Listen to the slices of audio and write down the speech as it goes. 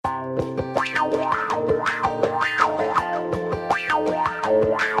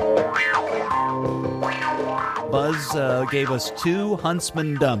Buzz gave us two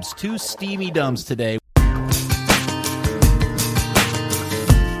Huntsman dumps, two steamy dumps today.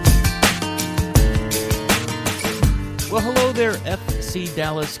 Well, hello there, FC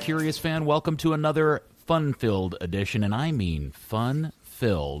Dallas Curious fan. Welcome to another fun-filled edition, and I mean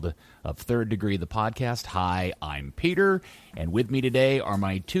fun-filled, of Third Degree, the podcast. Hi, I'm Peter, and with me today are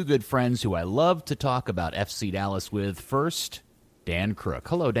my two good friends who I love to talk about FC Dallas with. First, Dan Crook.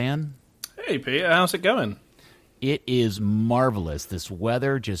 Hello, Dan. Hey, Peter. How's it going? It is marvelous. This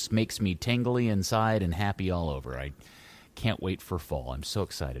weather just makes me tingly inside and happy all over. I can't wait for fall. I'm so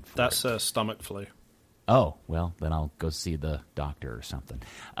excited for it. That's stomach flu. Oh, well, then I'll go see the doctor or something.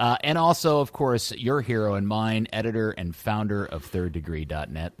 And also, of course, your hero and mine, editor and founder of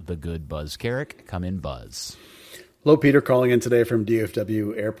ThirdDegree.net, the good Buzz Carrick. Come in, Buzz. Hello, Peter, calling in today from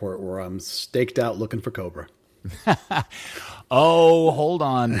DFW Airport, where I'm staked out looking for Cobra. Oh, hold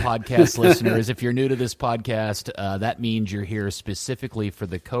on, podcast listeners. If you're new to this podcast, that means you're here specifically for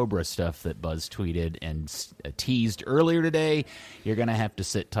the Cobra stuff that Buzz tweeted and teased earlier today. You're going to have to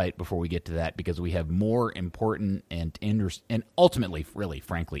sit tight before we get to that because we have more important and ultimately, really,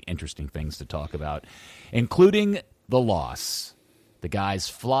 frankly, interesting things to talk about, including the loss. The guys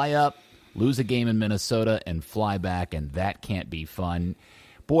fly up, lose a game in Minnesota, and fly back, and that can't be fun.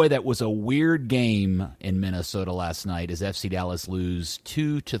 Boy, that was a weird game in Minnesota last night as FC Dallas lose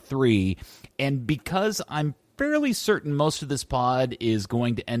 2-3. And because I'm fairly certain most of this pod is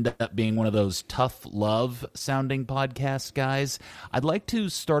going to end up being one of those tough love sounding podcasts, guys, I'd like to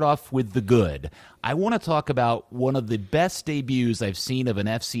start off with the good. I want to talk about one of the best debuts I've seen of an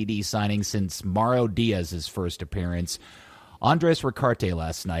FCD signing since Mauro Diaz's first appearance. Andres Ricarte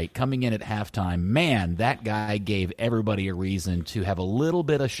last night, coming in at halftime. Man, that guy gave everybody a reason to have a little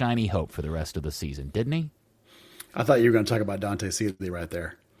bit of shiny hope for the rest of the season, didn't he? I thought you were going to talk about Dante Seeley right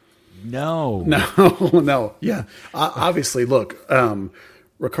there. No. Yeah. Obviously, look,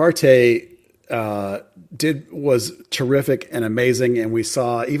 Ricarte was terrific and amazing, and we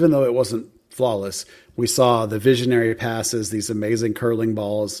saw, even though it wasn't flawless, we saw the visionary passes, these amazing curling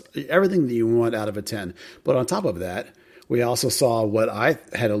balls, everything that you want out of a 10. But on top of that, we also saw what I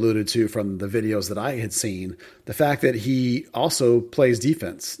had alluded to from the videos that I had seen, the fact that he also plays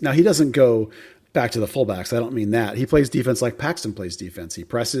defense. Now, he doesn't go back to the fullbacks. I don't mean that. He plays defense like Paxton plays defense. He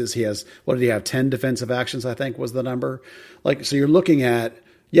presses. He has, 10 defensive actions, I think was the number. So you're looking at,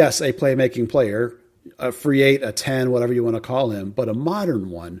 yes, a playmaking player, a free 8, a 10, whatever you want to call him, but a modern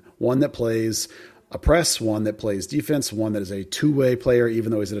one that plays a press, one that plays defense, one that is a two-way player,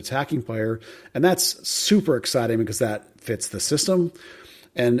 even though he's an attacking player. And that's super exciting because that fits the system.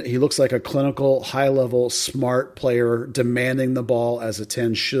 And he looks like a clinical, high-level, smart player, demanding the ball as a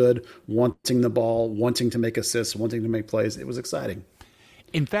 10 should, wanting the ball, wanting to make assists, wanting to make plays. It was exciting.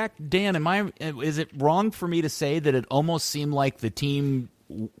 In fact, Dan, is it wrong for me to say that it almost seemed like the team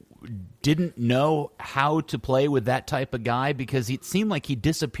didn't know how to play with that type of guy, because it seemed like he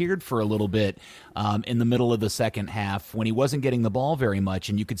disappeared for a little bit in the middle of the second half when he wasn't getting the ball very much,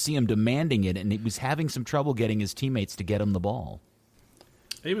 and you could see him demanding it, and he was having some trouble getting his teammates to get him the ball.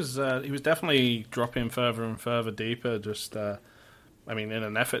 He was definitely dropping further and further deeper, in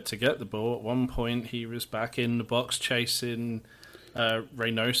an effort to get the ball. At one point, he was back in the box chasing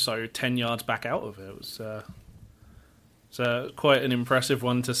Reynoso 10 yards back out of it. It was It's quite an impressive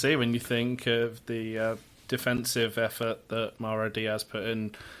one to see when you think of the defensive effort that Mauro Diaz put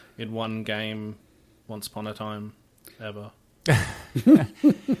in one game once upon a time ever.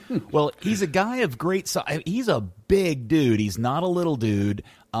 Well, he's a guy of great size. He's a big dude. He's not a little dude,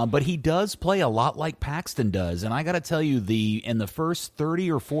 but he does play a lot like Paxton does. And I got to tell you, in the first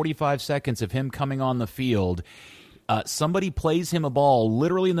 30 or 45 seconds of him coming on the field, somebody plays him a ball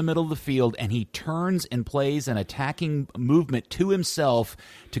literally in the middle of the field, and he turns and plays an attacking movement to himself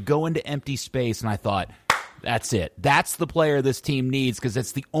to go into empty space. And I thought, that's it. That's the player this team needs, because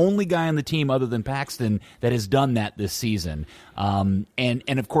it's the only guy on the team other than Paxton that has done that this season. And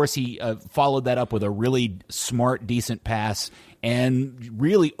of course, he followed that up with a really smart, decent pass, and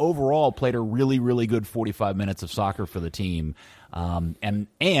really overall played a really, really good 45 minutes of soccer for the team.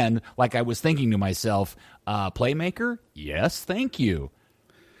 And like I was thinking to myself, playmaker? Yes, thank you.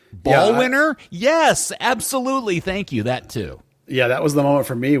 Ball winner? Yes, absolutely, thank you. That too. Yeah, that was the moment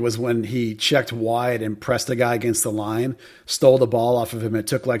for me, was when he checked wide and pressed the guy against the line, stole the ball off of him. It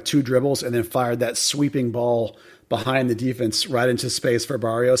took like 2 dribbles and then fired that sweeping ball behind the defense right into space for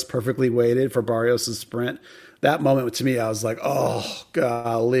Barrios, perfectly weighted for Barrios' sprint. That moment to me, I was like, oh,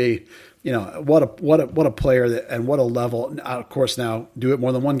 golly. You know, what a player that, and what a level. Of course, now do it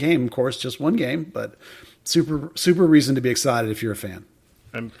more than one game, of course, just one game, but super reason to be excited if you're a fan.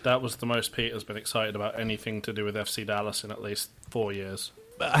 And that was the most Pete has been excited about anything to do with FC Dallas in at least 4 years.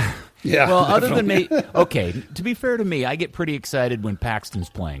 Yeah. Well, other than me, okay, to be fair to me, I get pretty excited when Paxton's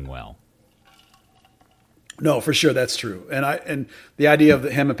playing well. No, for sure, that's true. And the idea of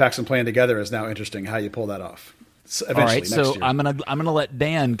him and Paxton playing together is now interesting. How you pull that off? All right, so I'm gonna let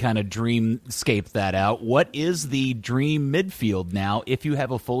Dan kind of dreamscape that out. What is the dream midfield now if you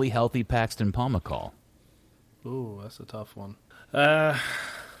have a fully healthy Paxton Pomykal? Ooh, that's a tough one. I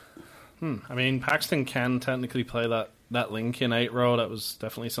mean, Paxton can technically play that link in 8 role. That was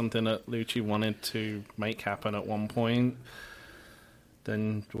definitely something that Lucci wanted to make happen at one point.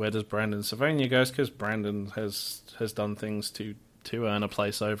 Then where does Brandon Cervania go? Because Brandon has done things to earn a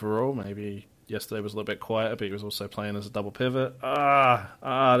place overall. Maybe yesterday was a little bit quieter, but he was also playing as a double pivot.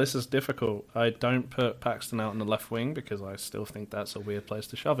 This is difficult. I don't put Paxton out in the left wing because I still think that's a weird place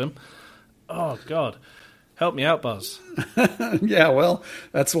to shove him. Oh, God. Help me out, Buzz. Yeah, well,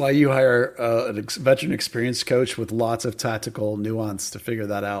 that's why you hire a veteran experienced coach with lots of tactical nuance to figure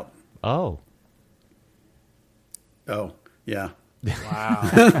that out. Oh, yeah. Wow.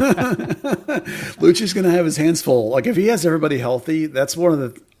 Lucci's going to have his hands full. Like, if he has everybody healthy, that's one of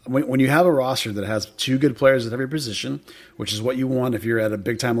the... When you have a roster that has 2 good players at every position, which is what you want if you're at a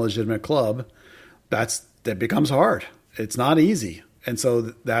big-time legitimate club, that becomes hard. It's not easy. And so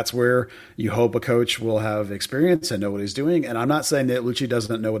that's where you hope a coach will have experience and know what he's doing. And I'm not saying that Lucci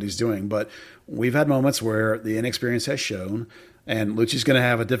doesn't know what he's doing, but we've had moments where the inexperience has shown, and Lucci's going to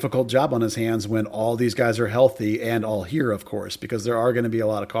have a difficult job on his hands when all these guys are healthy and all here, of course, because there are going to be a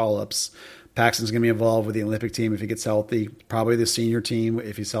lot of call-ups. Paxton's going to be involved with the Olympic team if he gets healthy, probably the senior team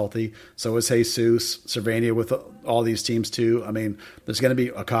if he's healthy. So is Jesus, Cervania with all these teams too. I mean, there's going to be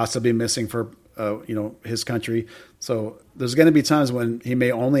Acosta be missing for his country. So there's going to be times when he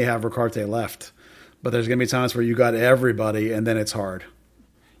may only have Ricarte left, but there's going to be times where you got everybody and then it's hard.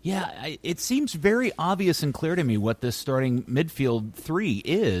 Yeah, it seems very obvious and clear to me what this starting midfield 3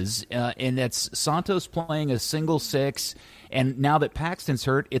 is, and that's Santos playing a single 6, and now that Paxton's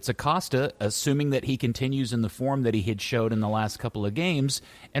hurt, it's Acosta, assuming that he continues in the form that he had showed in the last couple of games,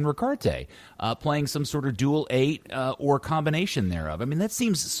 and Ricarte playing some sort of dual 8 or combination thereof. I mean, that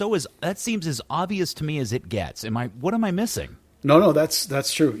seems as obvious to me as it gets. What am I missing? No,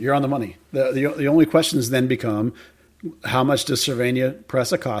 that's true. You're on the money. The only questions then become, how much does Cervania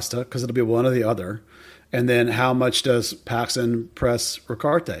press Acosta? Because it'll be one or the other. And then how much does Paxton press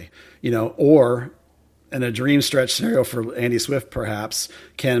Ricarte? Or in a dream stretch scenario for Andy Swift, perhaps,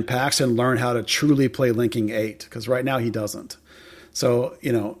 can Paxton learn how to truly play linking 8? Because right now he doesn't. So,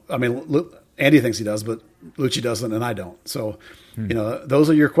 Andy thinks he does, but Lucci doesn't and I don't. So, those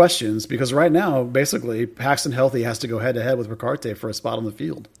are your questions, because right now, basically, Paxton healthy has to go head-to-head with Ricarte for a spot on the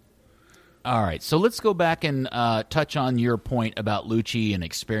field. All right, so let's go back and touch on your point about Lucci and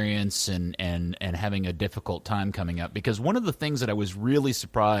experience and having a difficult time coming up, because one of the things that I was really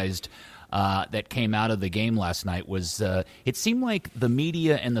surprised that came out of the game last night was it seemed like the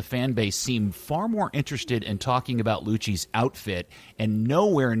media and the fan base seemed far more interested in talking about Lucci's outfit and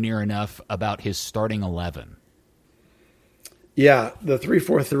nowhere near enough about his starting 11. Yeah, the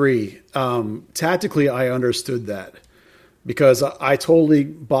 3-4-3. Tactically, I understood that, because I totally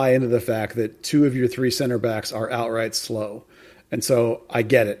buy into the fact that 2 of your 3 center backs are outright slow. And so I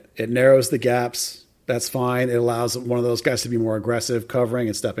get it. It narrows the gaps. That's fine. It allows one of those guys to be more aggressive, covering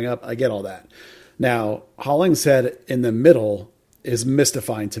and stepping up. I get all that. Now, Hollingshead in the middle is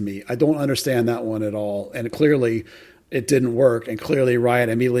mystifying to me. I don't understand that one at all. And clearly it didn't work. And clearly Ryan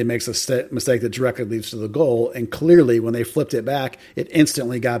immediately makes a mistake that directly leads to the goal. And clearly when they flipped it back, it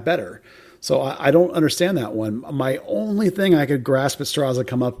instantly got better. So I don't understand that one. My only thing I could grasp that Straza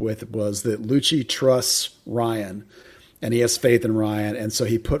come up with was that Lucci trusts Ryan, and he has faith in Ryan, and so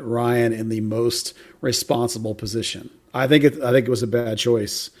he put Ryan in the most responsible position. I think it was a bad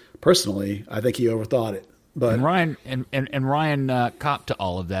choice. Personally, I think he overthought it. But and Ryan copped to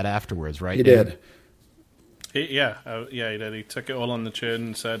all of that afterwards, right? He did. He did. He took it all on the chin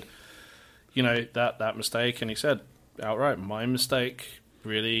and said, that mistake, and he said outright, my mistake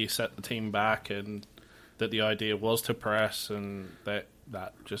really set the team back, and that the idea was to press, and that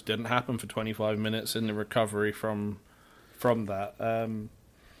just didn't happen for 25 minutes in the recovery from that.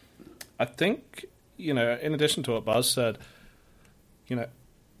 I think, in addition to what Buzz said,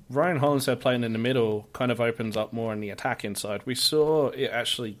 Ryan Hollingshead playing in the middle kind of opens up more on the attacking side. We saw it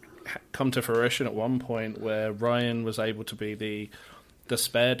actually come to fruition at one point where Ryan was able to be the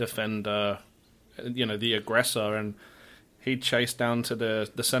spare defender, the aggressor, and he'd chase down to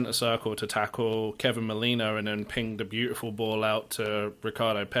the centre circle to tackle Kevin Molina and then pinged a beautiful ball out to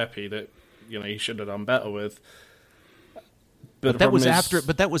Ricardo Pepi that, he should have done better with. But that was after.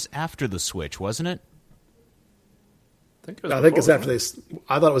 But that was after the switch, wasn't it? I think it's after they.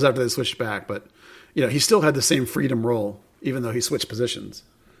 I thought it was after they switched back, but he still had the same freedom role, even though he switched positions.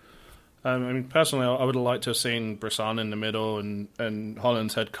 I mean, personally, I would have liked to have seen Brisson in the middle and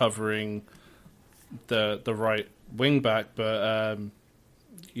Hollinshead covering the right wing back, but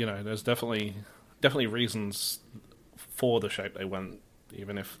there's definitely reasons for the shape they went,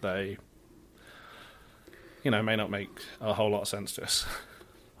 even if they may not make a whole lot of sense to us.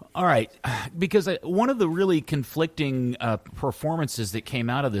 All right, because one of the really conflicting performances that came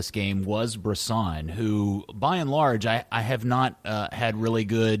out of this game was Brisson, who, by and large, I have not had really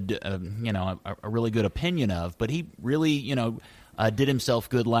good, a really good opinion of. But he really, did himself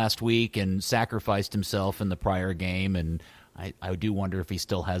good last week and sacrificed himself in the prior game, and I do wonder if he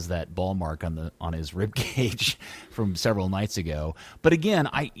still has that ball mark on his rib cage from several nights ago. But again,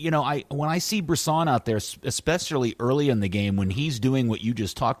 when I see Brisson out there, especially early in the game, when he's doing what you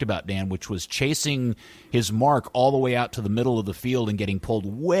just talked about, Dan, which was chasing his mark all the way out to the middle of the field and getting pulled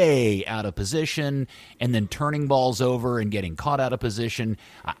way out of position, and then turning balls over and getting caught out of position.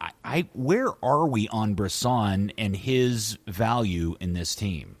 Where are we on Brisson and his value in this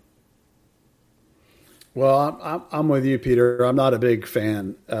team? Well, I'm with you, Peter. I'm not a big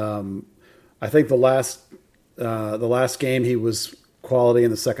fan. I think the last game he was quality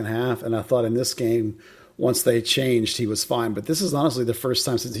in the second half, and I thought in this game, once they changed, he was fine. But this is honestly the first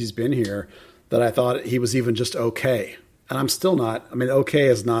time since he's been here that I thought he was even just okay. And I'm still not. I mean, okay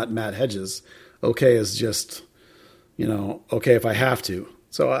is not Matt Hedges. Okay is just, okay if I have to.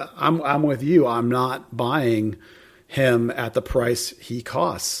 So I'm with you. I'm not buying him at the price he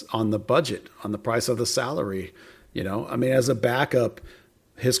costs on the budget, on the price of the salary. I mean, as a backup,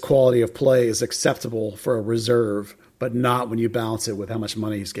 his quality of play is acceptable for a reserve, but not when you balance it with how much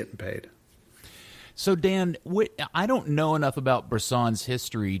money he's getting paid. So, Dan, I don't know enough about Brisson's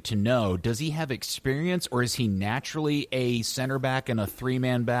history to know, does he have experience, or is he naturally a center back in a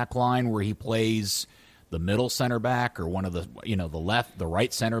three-man back line where he plays the middle center back or one of the the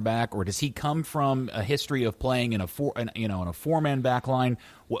right center back, or does he come from a history of playing in a four-man back line?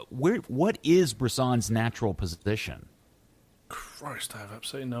 What is Brisson's natural position? Christ, I have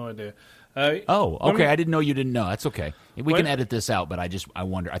absolutely no idea. Okay. I didn't know you didn't know. That's okay. We can edit this out, but I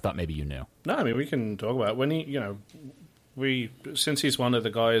wonder. I thought maybe you knew. No, I mean, we can talk about it. When since he's one of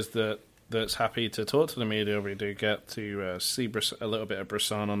the guys that's happy to talk to the media, we do get to see a little bit of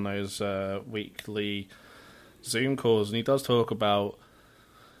Brisson on those weekly Zoom calls, and he does talk about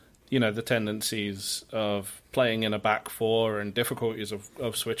the tendencies of playing in a back four and difficulties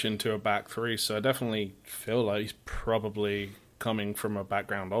of switching to a back three. So I definitely feel like he's probably coming from a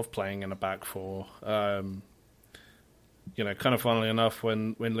background of playing in a back four. Kind of funnily enough,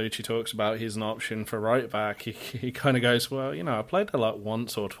 when Lucci talks about he's an option for right back, he kind of goes, well, I played there like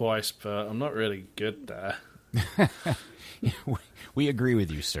once or twice, but I'm not really good there. We agree with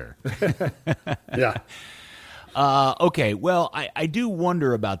you, sir. Yeah. Okay, well, I do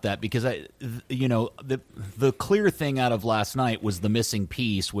wonder about that because the clear thing out of last night was the missing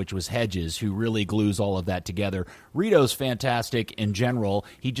piece, which was Hedges, who really glues all of that together. Rito's fantastic in general.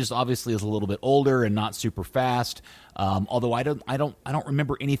 He just obviously is a little bit older and not super fast. Although I don't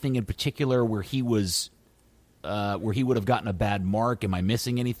remember anything in particular where he was where he would have gotten a bad mark. Am I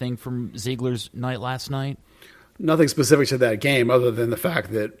missing anything from Ziegler's night last night? Nothing specific to that game, other than the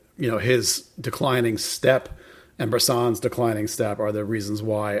fact that his declining step and Brisson's declining step are the reasons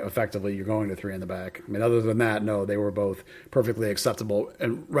why effectively you're going to three in the back. I mean, other than that, no, they were both perfectly acceptable.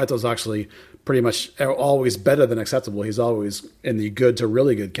 And Reto's actually pretty much always better than acceptable. He's always in the good to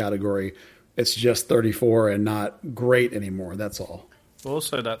really good category. It's just 34 and not great anymore. That's all.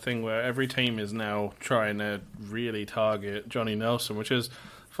 Also, that thing where every team is now trying to really target Johnny Nelson, which is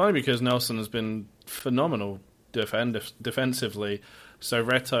funny because Nelson has been phenomenal defensively. So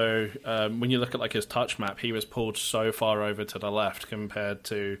Reto, when you look at like his touch map, he was pulled so far over to the left compared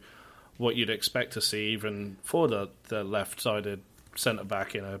to what you'd expect to see even for the left-sided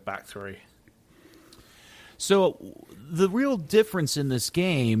centre-back in a back three. So the real difference in this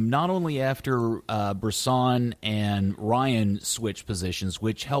game, not only after Brisson and Ryan switch positions,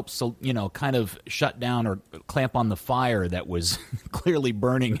 which helps kind of shut down or clamp on the fire that was clearly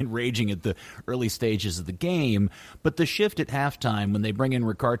burning and raging at the early stages of the game, but the shift at halftime when they bring in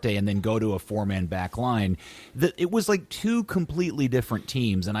Ricarte and then go to a four-man back line, it was like two completely different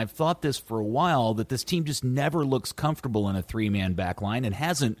teams. And I've thought this for a while, that this team just never looks comfortable in a three-man back line and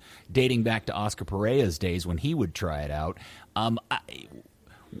hasn't, dating back to Oscar Pereira's days when he would try it out.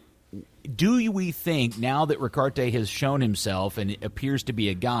 do we think, now that Ricarte has shown himself and appears to be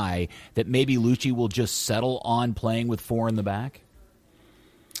a guy, that maybe Lucci will just settle on playing with 4 in the back?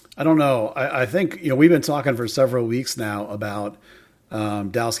 I don't know. I think we've been talking for several weeks now about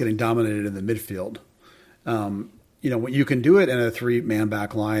Dallas getting dominated in the midfield. You can do it in a 3-man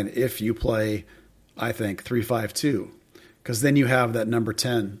back line if you play, I think, 3-5-2, because then you have that number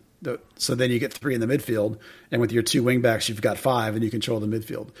 10. So then you get 3 in the midfield, and with your 2 wingbacks, you've got 5, and you control the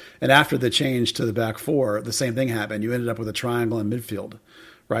midfield. And after the change to the back 4, the same thing happened. You ended up with a triangle in midfield,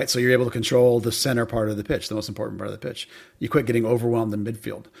 right? So you're able to control the center part of the pitch, the most important part of the pitch. You quit getting overwhelmed in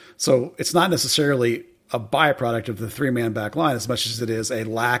midfield. So it's not necessarily a byproduct of the 3-man back line as much as it is a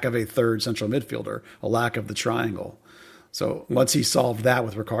lack of a third central midfielder, a lack of the triangle. So once he solved that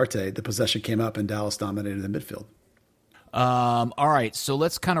with Ricarte, the possession came up and Dallas dominated the midfield. All right, so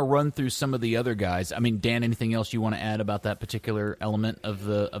let's kind of run through some of the other guys. I mean, Dan, anything else you want to add about that particular element of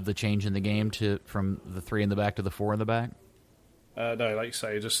the change in the game from the 3 in the back to the 4 in the back? No, like you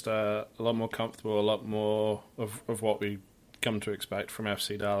say, just a lot more comfortable, a lot more of what we come to expect from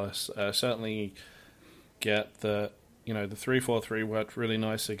FC Dallas. Certainly get the 3-4-3 worked really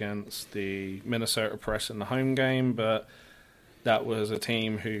nice against the Minnesota Press in the home game, but that was a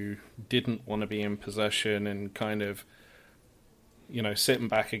team who didn't want to be in possession, and kind of sitting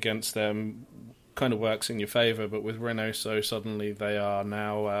back against them kind of works in your favour. But with Reynoso, suddenly they are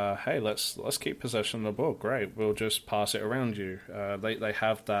now, hey, let's keep possession of the ball. Great, we'll just pass it around you. They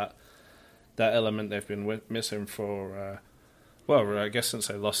have that element they've been missing for, I guess since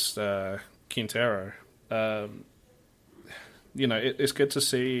they lost Quintero. It's good to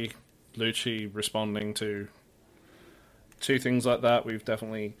see Lucci responding to things like that. We've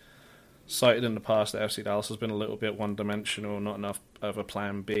definitely cited in the past that FC Dallas has been a little bit one-dimensional, not enough of a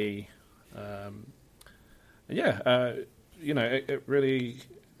plan B. It really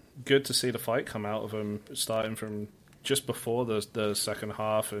good to see the fight come out of them, starting from just before the second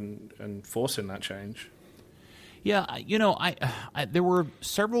half and forcing that change. Yeah, there were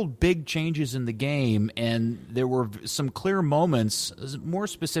several big changes in the game, and there were some clear moments, more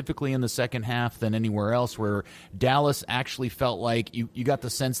specifically in the second half than anywhere else, where Dallas actually felt like you got the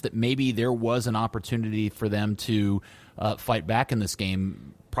sense that maybe there was an opportunity for them to fight back in this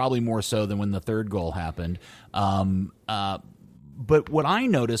game, probably more so than when the third goal happened. But what I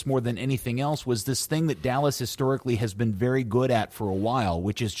noticed more than anything else was this thing that Dallas historically has been very good at for a while,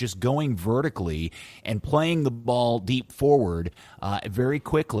 which is just going vertically and playing the ball deep forward very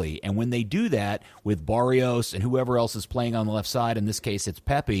quickly. And when they do that with Barrios and whoever else is playing on the left side, in this case it's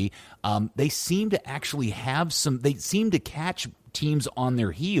Pepe, they seem to actually they seem to catch teams on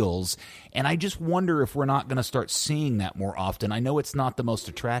their heels, and I just wonder if we're not going to start seeing that more often. I know it's not the most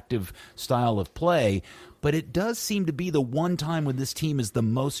attractive style of play, but it does seem to be the one time when this team is their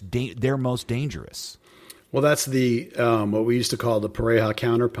most dangerous. Well, that's the what we used to call the Pareja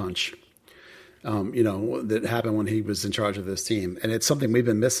counterpunch, that happened when he was in charge of this team, and it's something we've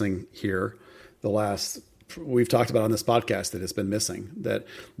been missing here we've talked about on this podcast that it's been missing, that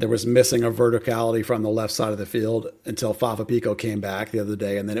there was missing a verticality from the left side of the field until Fafa Pico came back the other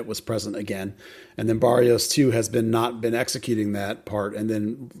day, and then it was present again. And then Barrios, too, has not been executing that part. And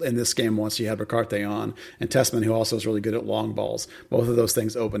then in this game, once you had Ricarte on, and Tessman, who also is really good at long balls, both of those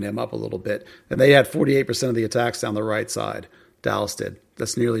things opened him up a little bit. And they had 48% of the attacks down the right side. Dallas did.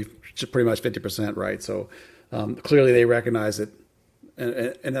 That's nearly pretty much 50%, right? So clearly they recognize it. And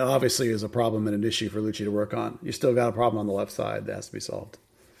it obviously is a problem and an issue for Lucci to work on. You still got a problem on the left side that has to be solved.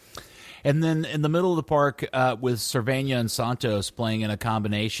 And then in the middle of the park with Cervena and Santos playing in a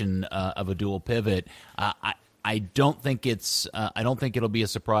combination of a dual pivot, I don't think it'll be a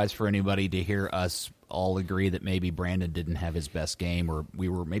surprise for anybody to hear us all agree that maybe Brandon didn't have his best game, or we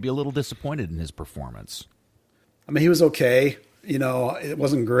were maybe a little disappointed in his performance. I mean, he was okay. It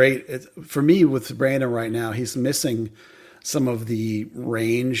wasn't great. For me, with Brandon right now, he's missing some of the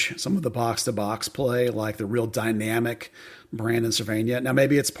range, some of the box-to-box play, like the real dynamic Brandon Cervena. Now,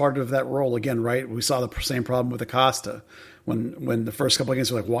 maybe it's part of that role again, right? We saw the same problem with Acosta when the first couple of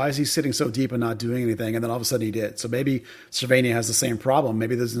games were like, why is he sitting so deep and not doing anything? And then all of a sudden he did. So maybe Cervena has the same problem.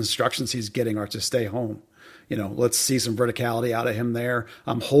 Maybe those instructions he's getting are to stay home. Let's see some verticality out of him there.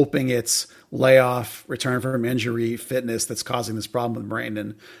 I'm hoping it's layoff, return from injury, fitness that's causing this problem with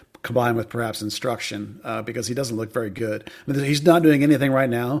Brandon, combined with perhaps instruction, because he doesn't look very good. I mean, he's not doing anything right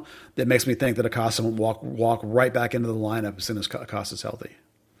now that makes me think that Acosta won't walk right back into the lineup as soon as Acosta's healthy.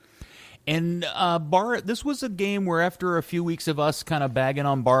 And this was a game where after a few weeks of us kind of bagging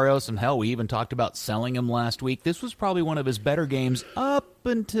on Barrios, and hell, we even talked about selling him last week, this was probably one of his better games up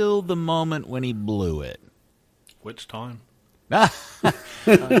until the moment when he blew it. Which time?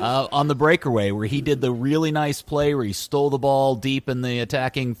 On the breakaway, where he did the really nice play where he stole the ball deep in the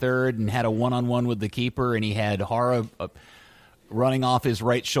attacking third and had a one-on-one with the keeper, and he had Hara running off his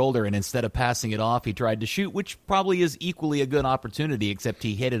right shoulder, and instead of passing it off, he tried to shoot, which probably is equally a good opportunity, except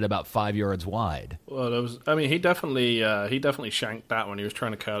he hit it about 5 yards wide. Well, he definitely shanked that when he was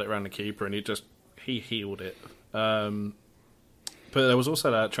trying to curl it around the keeper, and he healed it. But there was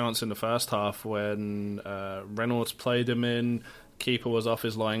also that chance in the first half when Reynolds played him in, keeper was off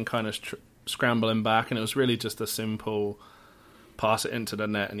his line, kind of scrambling back, and it was really just a simple pass it into the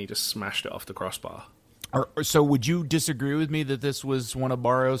net, and he just smashed it off the crossbar. So would you disagree with me that this was one of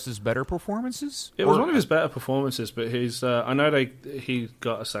Barrios' better performances? It was one of his better performances, but I know he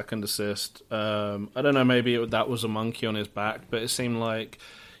got a second assist. I don't know, maybe that was a monkey on his back, but it seemed like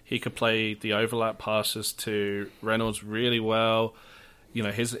he could play the overlap passes to Reynolds really well. You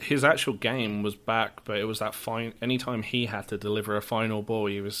know, his actual game was back, but it was that anytime he had to deliver a final ball,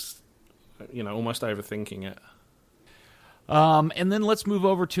 he was, almost overthinking it. And then let's move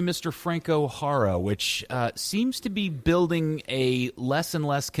over to Mr. Franco Jara, which seems to be building a less and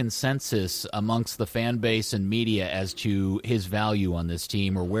less consensus amongst the fan base and media as to his value on this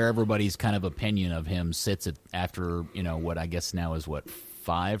team, or where everybody's kind of opinion of him sits after, what I guess now is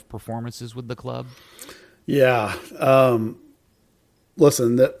 5 performances with the club? Yeah.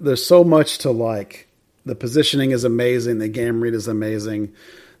 Listen, there's so much to like. The positioning is amazing. The game read is amazing.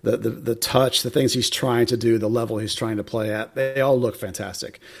 The touch, the things he's trying to do, the level he's trying to play at, they all look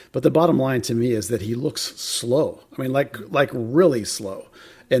fantastic. But the bottom line to me is that he looks slow. I mean, like really slow.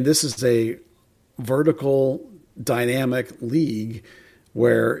 And this is a vertical, dynamic league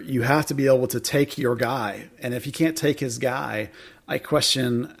where you have to be able to take your guy. And if you can't take his guy, I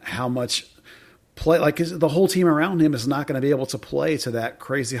question how much play, like the whole team around him is not going to be able to play to that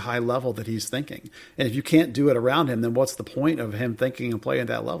crazy high level that he's thinking. And if you can't do it around him, then what's the point of him thinking and playing at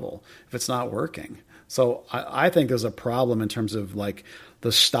that level if it's not working? So I think there's a problem in terms of like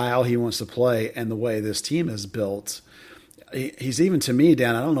the style he wants to play and the way this team is built. He's even, to me,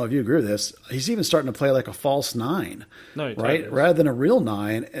 Dan, I don't know if you agree with this, he's even starting to play like a false 9, right? Totally. Rather than a real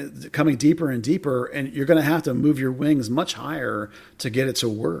 9, coming deeper and deeper, and you're going to have to move your wings much higher to get it to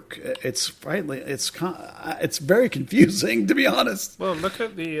work. It's very confusing, to be honest. Well, look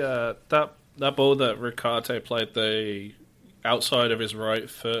at the that ball that Ricarte played the outside of his right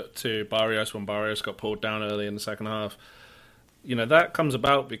foot to Barrios when Barrios got pulled down early in the second half. That comes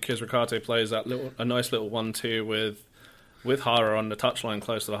about because Ricarte plays a nice little 1-2 with Jara on the touchline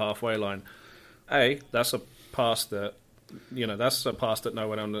close to the halfway line. That's a pass that no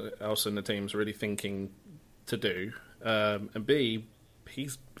one else in the team's really thinking to do. And B,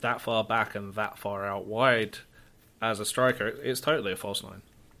 he's that far back and that far out wide as a striker. It's totally a false 9.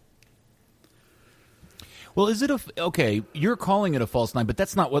 Well, is it okay? You're calling it a false 9, but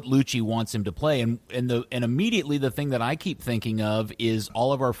that's not what Lucci wants him to play. And immediately the thing that I keep thinking of is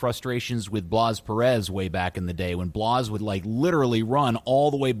all of our frustrations with Blas Perez way back in the day when Blas would like literally run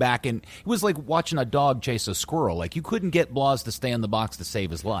all the way back, and it was like watching a dog chase a squirrel. Like you couldn't get Blas to stay in the box to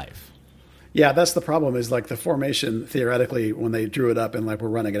save his life. Yeah, that's the problem is like the formation, theoretically, when they drew it up and like we're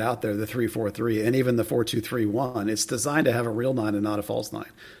running it out there, the 3-4-3 and even the 4-2-3-1, it's designed to have a real 9 and not a false 9.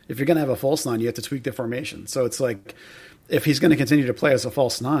 If you're going to have a false 9, you have to tweak the formation. So it's like if he's going to continue to play as a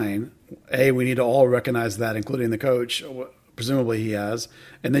false 9, we need to all recognize that, including the coach, presumably he has,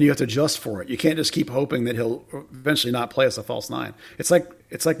 and then you have to adjust for it. You can't just keep hoping that he'll eventually not play as a false 9. It's like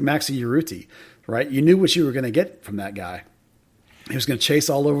Maxi Urruti, right? You knew what you were going to get from that guy. He was going to chase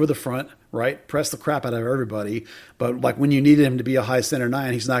all over the front, right? Press the crap out of everybody. But like when you needed him to be a high center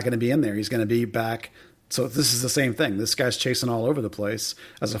 9, he's not going to be in there. He's going to be back. So this is the same thing. This guy's chasing all over the place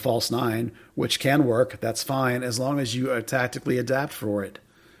as a false 9, which can work. That's fine as long as you tactically adapt for it.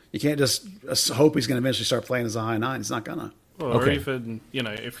 You can't just hope he's going to eventually start playing as a high 9. He's not going to. Well, okay. Or even,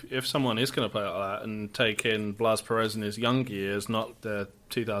 if someone is going to play like that and take in Blas Perez in his young years, not the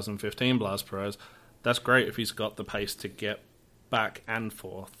 2015 Blas Perez, that's great if he's got the pace to get back and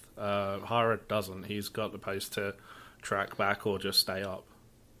forth. Jara doesn't. He's got the pace to track back or just stay up.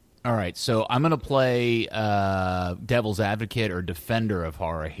 All right, so I'm going to play devil's advocate or defender of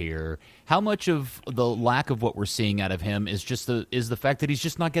Jara here. How much of the lack of what we're seeing out of him is just the fact that he's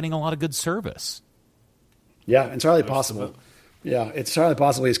just not getting a lot of good service? Yeah, entirely possible. Yeah, it's entirely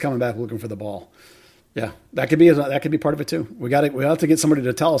possible he's coming back looking for the ball. Yeah, that could be part of it too. We have to get somebody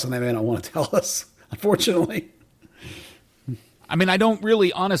to tell us, and they may not want to tell us, unfortunately. I mean, I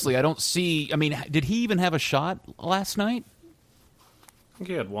don't see. I mean, did he even have a shot last night? I think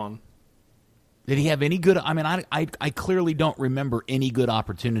he had one. Did he have any good? I mean, I clearly don't remember any good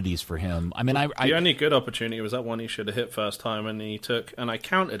opportunities for him. I mean, the only good opportunity was that one he should have hit first time, and he took, and I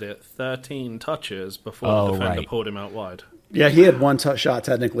counted it, 13 touches before the defender pulled him out wide. Yeah, he had one shot.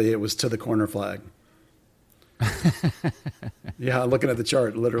 Technically, it was to the corner flag. Yeah, looking at the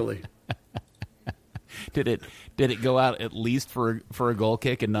chart, literally. Did it go out at least for a goal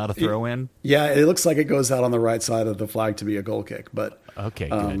kick and not a throw in? Yeah, it looks like it goes out on the right side of the flag to be a goal kick. But okay,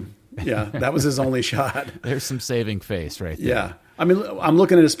 good. Yeah, that was his only shot. There's some saving face right there. Yeah, I mean, I'm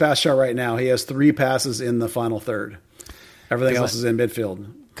looking at his pass chart right now. He has 3 passes in the final third. Everything else is in midfield.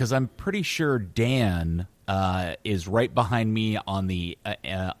 Because I'm pretty sure Dan is right behind me on the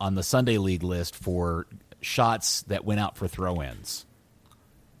Sunday League list for shots that went out for throw-ins.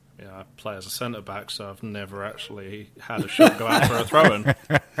 Yeah, I play as a centre-back, so I've never actually had a shot go out for a throw-in.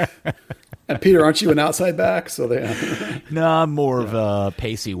 And Peter, aren't you an outside back? So No, I'm more of a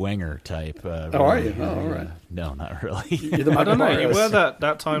pacey winger type. Really. Are you? Oh, all right. No, not really. I don't know. You were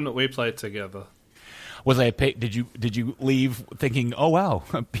that time that we played together. Was I? Did you leave thinking, oh wow,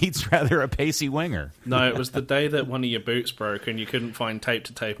 Pete's rather a pacey winger? No, it was the day that one of your boots broke and you couldn't find tape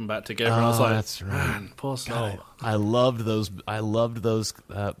to tape them back together. And I was like, that's right. Man, poor soul. I loved those. I loved those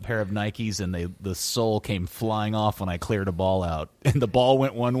pair of Nikes, and the sole came flying off when I cleared a ball out, and the ball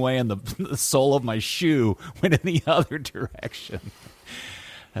went one way, and the sole of my shoe went in the other direction.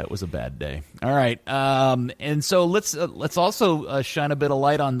 That was a bad day. All right, and so let's also shine a bit of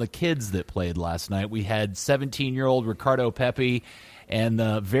light on the kids that played last night. We had 17-year-old Ricardo Pepi and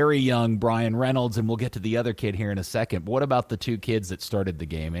the very young Brian Reynolds, and we'll get to the other kid here in a second. But what about the 2 kids that started the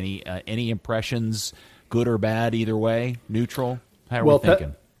game? Any impressions, good or bad, either way? Neutral? How are we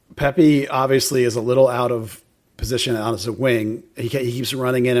thinking? Pepi obviously is a little out of position out as a wing. He keeps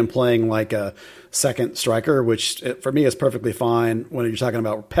running in and playing like a second striker, which for me is perfectly fine when you're talking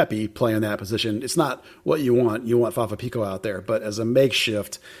about Pepi playing that position. It's not what you want. You want Fafa Pico out there. But as a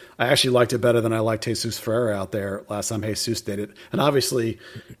makeshift, I actually liked it better than I liked Jesus Ferreira out there last time Jesus did it. And obviously,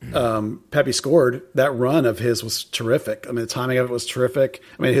 Pepi scored. That run of his was terrific. I mean, the timing of it was terrific.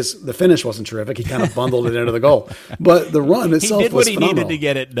 I mean, the finish wasn't terrific. He kind of bundled it into the goal. But the run itself was phenomenal. He did what he needed to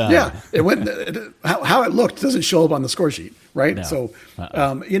get it done. Yeah. It went, how it looked doesn't show up on the score sheet, right? No.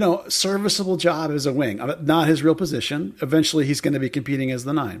 So, serviceable job as a wing. Not his real position. Eventually, he's going to be competing as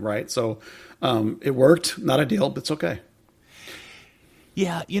the 9, right? So it worked. Not ideal, but it's okay.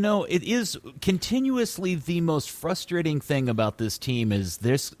 Yeah, it is continuously the most frustrating thing about this team is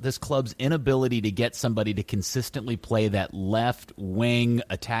this club's inability to get somebody to consistently play that left wing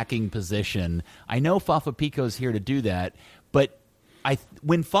attacking position. I know Fafa Pico's here to do that, but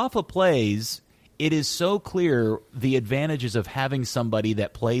when Fafa plays, it is so clear the advantages of having somebody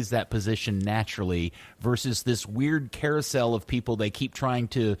that plays that position naturally versus this weird carousel of people they keep trying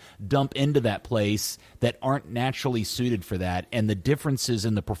to dump into that place that aren't naturally suited for that, and the differences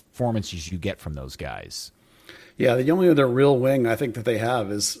in the performances you get from those guys. Yeah, the only other real wing I think that they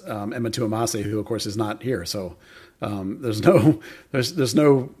have is Emma Tuamase, who of course is not here. So there's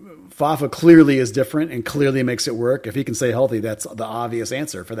no Fafa clearly is different and clearly makes it work. If he can stay healthy, that's the obvious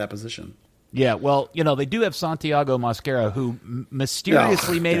answer for that position. Yeah, well, they do have Santiago Mosquera, who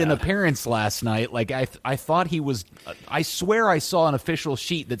mysteriously made an appearance last night. Like, I thought he was – I swear I saw an official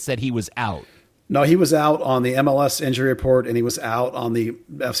sheet that said he was out. No, he was out on the MLS injury report, and he was out on the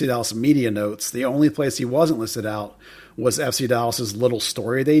FC Dallas media notes. The only place he wasn't listed out was FC Dallas's little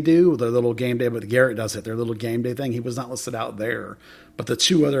story they do, their little game day, but Garrett does it, their little game day thing. He was not listed out there. But the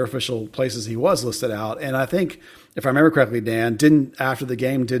 2 other official places he was listed out. And I think, if I remember correctly, Dan, after the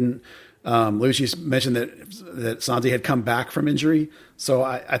game, Lucius mentioned that Santi had come back from injury. So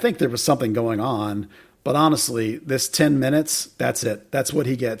I think there was something going on. But honestly, this 10 minutes, that's it. That's what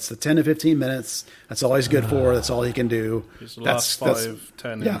he gets. The 10 to 15 minutes, that's all he's good for. That's all he can do. He's the last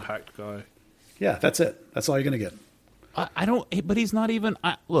 5-10 impact guy. Yeah, that's it. That's all you're going to get. I don't – but he's not even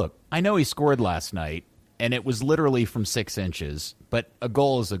 – look, I know he scored last night, and it was literally from 6 inches. But a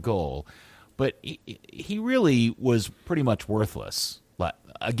goal is a goal. But he really was pretty much worthless.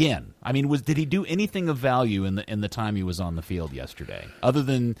 Again, I mean, did he do anything of value in the time he was on the field yesterday? Other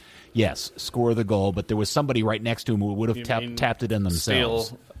than, yes, score the goal, but there was somebody right next to him who would have tapped it in themselves.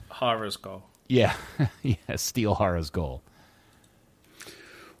 Steal Hara's goal. Yeah, steal Hara's goal.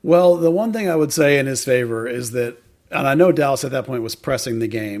 Well, the one thing I would say in his favor is that, and I know Dallas at that point was pressing the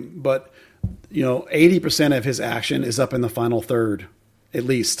game, but 80% of his action is up in the final third, at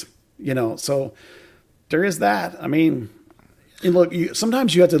least. So there is that. I mean, And look,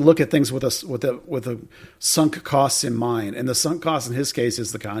 sometimes you have to look at things with a sunk costs in mind, and the sunk cost in his case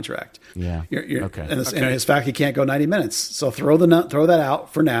is the contract. Yeah. Okay. And his fact he can't go 90 minutes. So throw that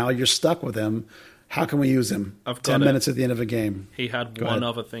out for now. You're stuck with him. How can we use him? 10 minutes at the end of a game. He had one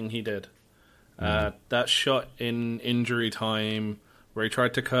other thing he did. That shot in injury time where he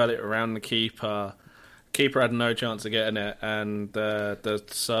tried to curl it around the keeper. Keeper had no chance of getting it, and the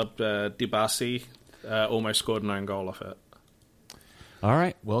sub Dibasi almost scored an own goal off it. All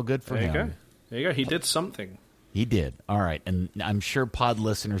right. Well, good for him. There you go. He did something. He did. All right. And I'm sure pod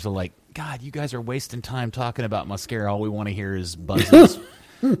listeners are like, God, you guys are wasting time talking about Mosquera. All we want to hear is Buzz's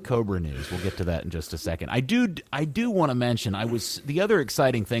Cobra news. We'll get to that in just a second. I do want to mention, the other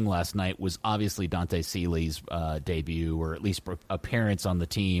exciting thing last night was obviously Dante Seeley's debut, or at least appearance on the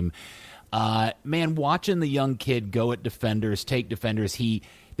team. Man, watching the young kid go at defenders, take defenders,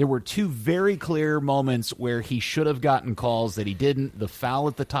 there were two very clear moments where he should have gotten calls that he didn't. The foul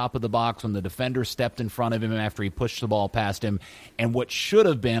at the top of the box when the defender stepped in front of him after he pushed the ball past him. And what should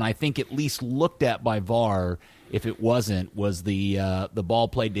have been, I think, at least looked at by VAR, if it wasn't, was the ball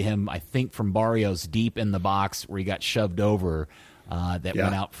played to him, I think, from Barrios deep in the box where he got shoved over went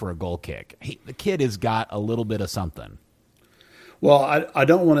out for a goal kick. The kid has got a little bit of something. Well, I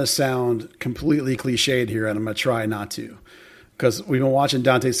don't want to sound completely cliched here, and I'm going to try not to, because we've been watching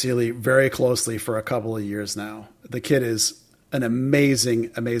Dante Seeley very closely for a couple of years now. The kid is an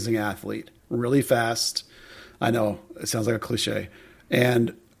amazing, amazing athlete, really fast. I know it sounds like a cliche,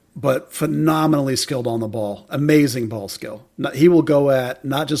 but phenomenally skilled on the ball, amazing ball skill. He will go at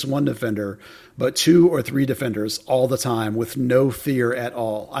not just one defender, but 2 or 3 defenders all the time with no fear at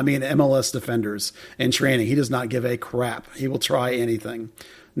all. I mean, MLS defenders in training, he does not give a crap. He will try anything.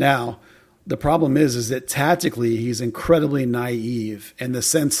 Now, the problem is that tactically he's incredibly naive in the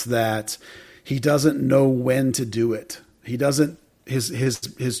sense that he doesn't know when to do it. He doesn't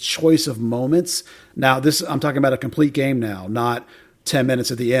his choice of moments. Now, I'm talking about a complete game now, not 10 minutes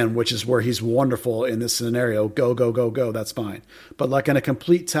at the end, which is where he's wonderful in this scenario. Go, go, go, go. That's fine. But like in a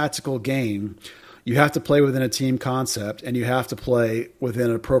complete tactical game, you have to play within a team concept, and you have to play within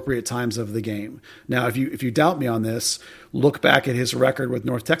appropriate times of the game. Now, if you doubt me on this, look back at his record with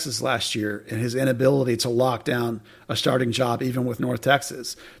North Texas last year and his inability to lock down a starting job even with North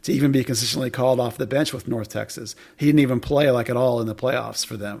Texas, to even be consistently called off the bench with North Texas. He didn't even play like at all in the playoffs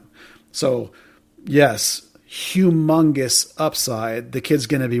for them. So, yes, humongous upside. The kid's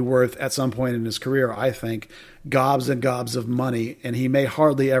going to be worth, at some point in his career, I think, gobs and gobs of money, and he may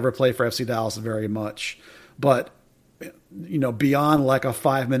hardly ever play for FC Dallas very much. But, beyond like a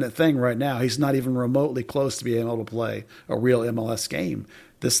 5-minute thing right now, he's not even remotely close to being able to play a real MLS game.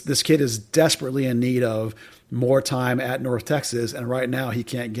 This kid is desperately in need of more time at North Texas, and right now he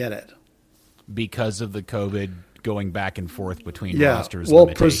can't get it. Because of the COVID going back and forth between rosters. Well,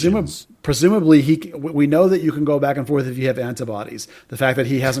 presumably we know that you can go back and forth if you have antibodies. The fact that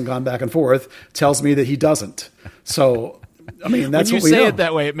he hasn't gone back and forth tells me that he doesn't. So, I mean, that's what we know. When you say it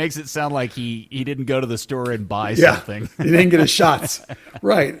that way, it makes it sound like he didn't go to the store and buy something. He didn't get his shots.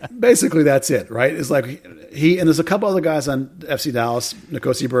 Right. Basically, that's it, right? It's like and there's a couple other guys on FC Dallas,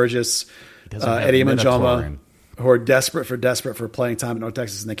 Nkosi Burgess, Eddie Manjoma, who are desperate for playing time at North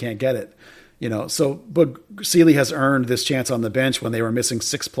Texas, and they can't get it. But Seeley has earned this chance on the bench when they were missing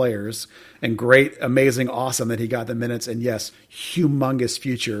 6 players, and great, amazing, awesome that he got the minutes, and yes, humongous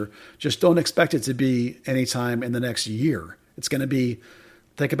future. Just don't expect it to be anytime in the next year. It's going to be,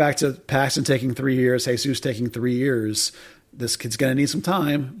 think back to Paxton taking 3 years, Jesus taking 3 years. This kid's going to need some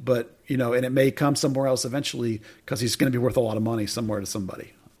time, but, and it may come somewhere else eventually because he's going to be worth a lot of money somewhere to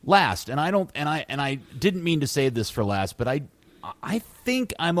somebody. Last, and I didn't mean to say this for last, but I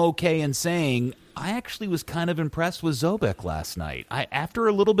think I'm okay in saying I actually was kind of impressed with Zobek last night. After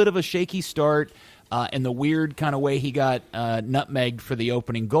a little bit of a shaky start and the weird kind of way he got nutmegged for the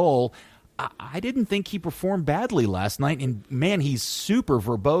opening goal, I didn't think he performed badly last night. And, man, he's super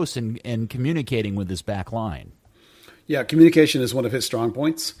verbose in communicating with his back line. Yeah, communication is one of his strong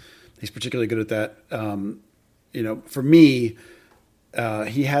points. He's particularly good at that. For me,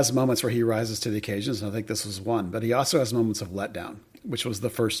 he has moments where he rises to the occasions, and I think this was one. But he also has moments of letdown, which was the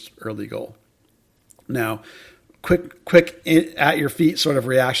first early goal. Now, quick at your feet sort of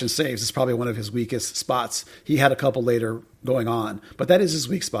reaction saves is probably one of his weakest spots. He had a couple later going on, but that is his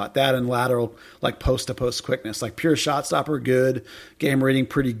weak spot. That and lateral, like post-to-post quickness. Like pure shot stopper, good. Game reading,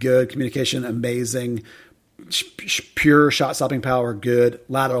 pretty good. Communication, amazing. Pure shot stopping power, good.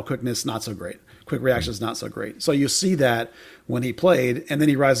 Lateral quickness, not so great. quick reaction is not so great. So you see that when he played, and then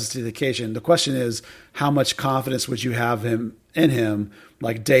he rises to the occasion. The question is, how much confidence would you have in him,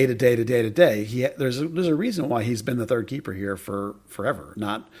 like day to day to day to day? There's a reason why he's been the third keeper here for forever,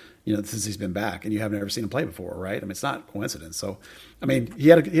 not since he's been back, and you haven't ever seen him play before, right? I mean, it's not coincidence. So, I mean, he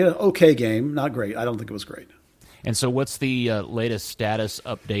had an okay game, not great. I don't think it was great. And so, what's the latest status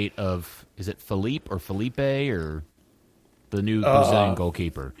update of? Is it Felipe or the new Brazilian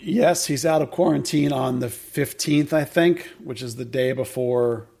goalkeeper? Yes, he's out of quarantine on the 15th, I think, which is the day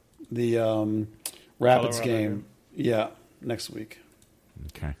before the Rapids game. Yeah, next week.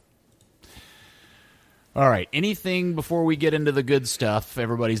 Okay. All right. Anything before we get into the good stuff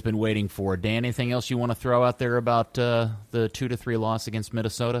everybody's been waiting for? Dan, anything else you want to throw out there about the 2-3 loss against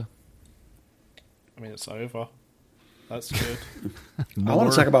Minnesota? I mean, it's over. That's good. I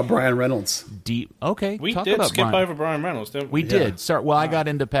want to talk about Brian Reynolds. Okay. We did skip over Brian Reynolds, didn't we? We did. Sorry. Well, I got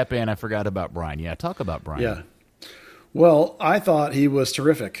into Pepe and I forgot about Brian. Yeah, talk about Brian. Yeah. Well, I thought he was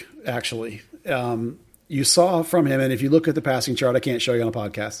terrific, actually. You saw from him, and if you look at the passing chart, I can't show you on a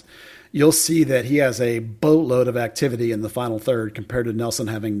podcast, you'll see that he has a boatload of activity in the final third compared to Nelson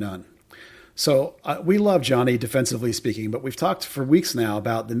having none. So we love Johnny, defensively speaking, but we've talked for weeks now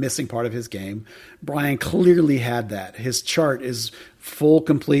about the missing part of his game. Brian clearly had that. His chart is full,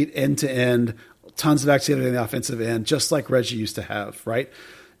 complete, end-to-end, tons of activity in the offensive end, just like Reggie used to have, right?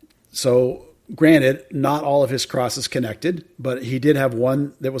 So granted, not all of his crosses connected, but he did have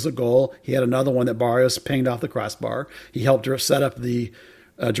one that was a goal. He had another one that Barrios pinged off the crossbar. He helped set up the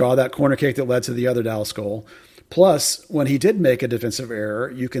draw that corner kick that led to the other Dallas goal. Plus, when he did make a defensive error,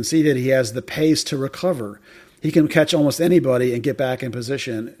 you can see that he has the pace to recover. He can catch almost anybody and get back in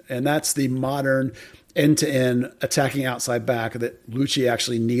position, and that's the modern end-to-end attacking outside back that Lucci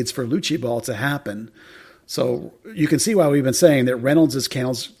actually needs for Lucci ball to happen. So you can see why we've been saying that Reynolds is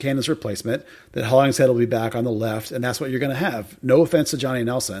Cannon's replacement, that Hollingshead will be back on the left, and that's what you're going to have. No offense to Johnny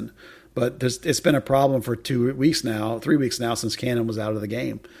Nelson, but it's been a problem for 3 weeks now, since Cannon was out of the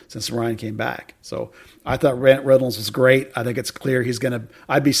game, since Ryan came back. So I thought Reynolds was great. I think it's clear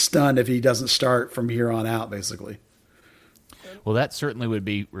I'd be stunned if he doesn't start from here on out, basically. Well, that certainly would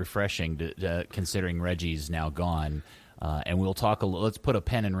be refreshing, considering Reggie's now gone. And we'll talk let's put a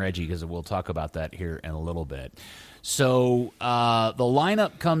pen in Reggie because we'll talk about that here in a little bit. So the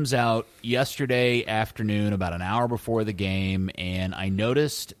lineup comes out yesterday afternoon, about an hour before the game, and I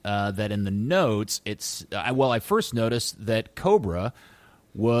noticed that in the notes, I first noticed that Cobra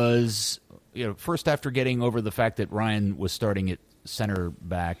was, first after getting over the fact that Ryan was starting at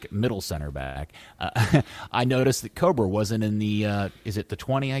middle center back, I noticed that Cobra wasn't in the, is it the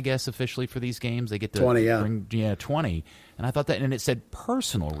 20, I guess, officially for these games? They get to 20, 20. And I thought that, and it said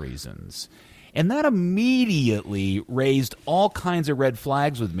personal reasons. And that immediately raised all kinds of red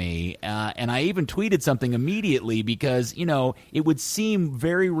flags with me. And I even tweeted something immediately because, it would seem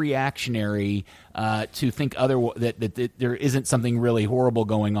very reactionary to think that there isn't something really horrible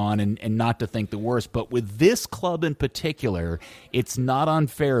going on and not to think the worst. But with this club in particular, it's not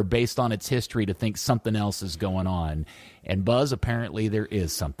unfair based on its history to think something else is going on. And Buzz, apparently there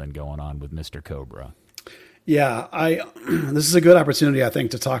is something going on with Mr. Cobra. Yeah, this is a good opportunity, I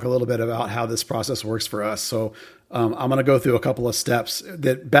think, to talk a little bit about how this process works for us. So I'm going to go through a couple of steps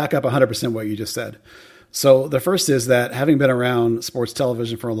that back up 100% what you just said. So the first is that having been around sports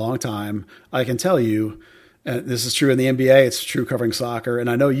television for a long time, I can tell you, and this is true in the NBA, it's true covering soccer, and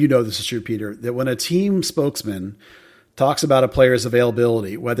I know you know this is true, Peter, that when a team spokesman talks about a player's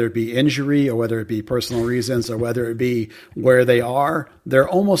availability, whether it be injury or whether it be personal reasons or whether it be where they are, they're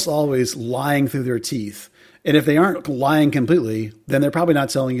almost always lying through their teeth. And if they aren't lying completely, then they're probably not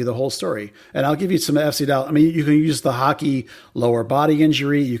telling you the whole story. And I'll give you some FC Dallas. I mean, you can use the hockey lower body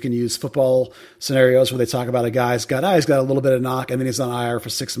injury. You can use football scenarios where they talk about a guy's got a little bit of knock and then he's on IR for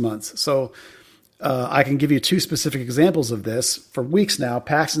 6 months. So I can give you two specific examples of this. For weeks now,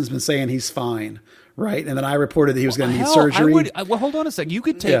 Paxton's been saying he's fine, right? And then I reported that he was going to need surgery. Well, hold on a second. You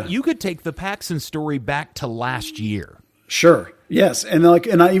could take the Paxton story back to last year. Sure. Yes. And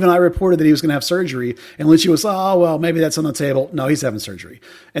I reported that he was going to have surgery, and Lucci was, maybe that's on the table. No, he's having surgery.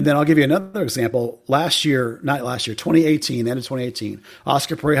 And then I'll give you another example. 2018, end of 2018,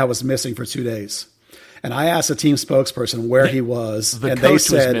 Oscar Pereira was missing for 2 days. And I asked a team spokesperson where he was. The coach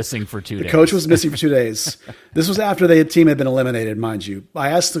was missing for 2 days. The coach was missing for 2 days. This was after the team had been eliminated, mind you. I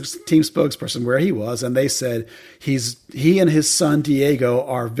asked the team spokesperson where he was, and they said he and his son Diego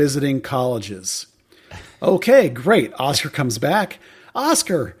are visiting colleges. Okay, great. Oscar comes back.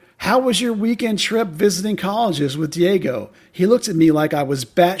 Oscar, how was your weekend trip visiting colleges with Diego? He looked at me like I was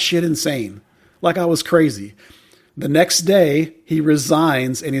batshit insane, like I was crazy. The next day, he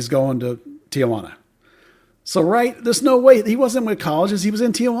resigns and he's going to Tijuana. So, right, there's no way he wasn't with colleges. He was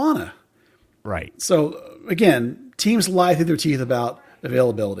in Tijuana. Right. So, again, teams lie through their teeth about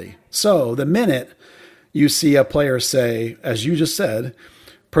availability. So the minute you see a player say, as you just said,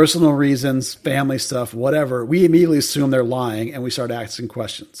 personal reasons, family stuff, whatever, we immediately assume they're lying and we start asking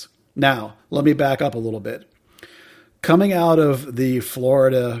questions. Now, let me back up a little bit. Coming out of the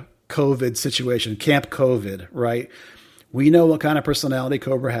Florida COVID situation, Camp COVID, right? We know what kind of personality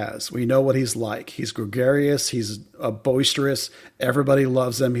Cobra has. We know what he's like. He's gregarious. He's boisterous. Everybody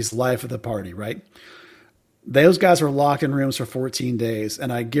loves him. He's life of the party, right? Those guys were locked in rooms for 14 days,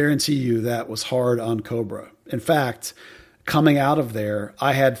 and I guarantee you that was hard on Cobra. In fact, coming out of there,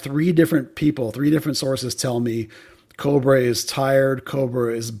 I had three different sources tell me Cobra is tired,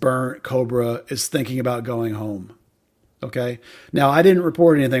 Cobra is burnt, Cobra is thinking about going home. Okay? Now, I didn't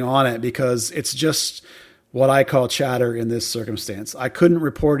report anything on it because it's just what I call chatter in this circumstance. I couldn't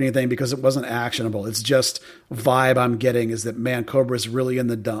report anything because it wasn't actionable. It's just vibe I'm getting is that, man, Cobra is really in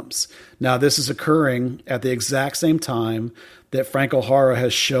the dumps. Now, this is occurring at the exact same time that Franco Jara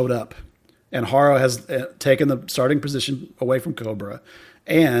has showed up. And Jara has taken the starting position away from Cobra.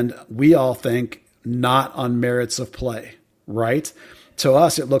 And we all think not on merits of play, right? To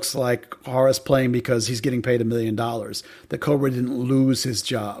us, it looks like Jara's playing because he's getting paid $1 million. That Cobra didn't lose his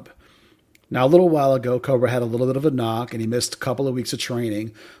job. Now, a little while ago, Cobra had a little bit of a knock, and he missed a couple of weeks of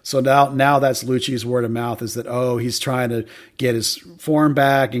training. So now that's Lucci's word of mouth is that, oh, he's trying to get his form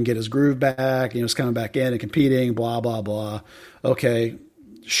back and get his groove back. He's coming back in and competing, blah, blah, blah. Okay,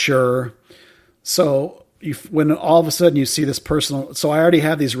 sure. So when all of a sudden you see this personal – so I already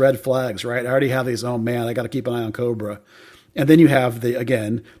have these red flags, right? I already have these, oh, man, I got to keep an eye on Cobra. And then you have the,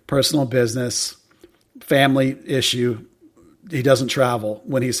 again, personal business, family issue. He doesn't travel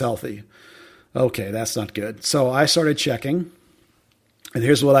when he's healthy. Okay, that's not good. So I started checking, and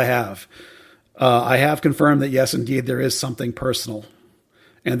here's what I have. I have confirmed that, yes, indeed, there is something personal,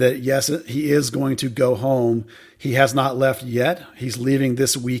 and that, yes, he is going to go home. He has not left yet. He's leaving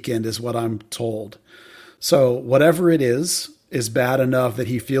this weekend is what I'm told. So whatever it is bad enough that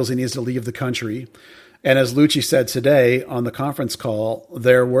he feels he needs to leave the country. And as Lucci said today on the conference call,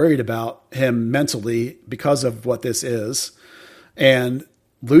 they're worried about him mentally because of what this is. And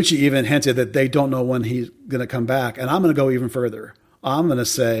Lucci even hinted that they don't know when he's going to come back. And I'm going to go even further. I'm going to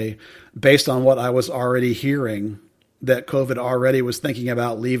say, based on what I was already hearing, that COVID already was thinking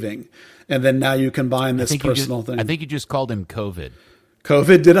about leaving. And then now you combine this personal thing. I think you just called him COVID.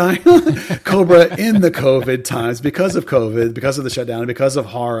 COVID, did I? Cobra in the COVID times, because of COVID, because of the shutdown, because of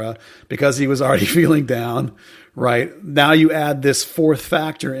Jara, because he was already feeling down, right? Now you add this fourth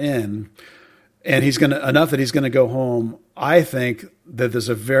factor in, and he's going to, enough that he's going to go home. I think that there's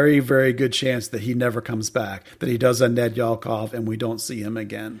a very, very good chance that he never comes back, that he does a Nedyalkov and we don't see him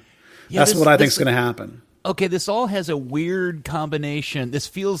again. Yeah, that's what I think is going to happen. Okay, this all has a weird combination. This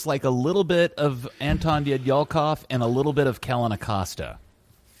feels like a little bit of Anton Nedyalkov and a little bit of Kellen Acosta.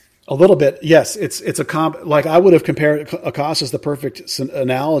 A little bit, yes. It's a like I would have compared Acosta as the perfect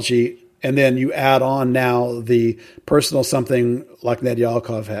analogy, and then you add on now the personal something like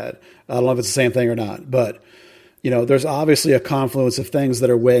Nedyalkov had. I don't know if it's the same thing or not, but there's obviously a confluence of things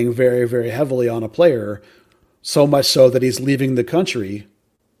that are weighing very, very heavily on a player, so much so that he's leaving the country.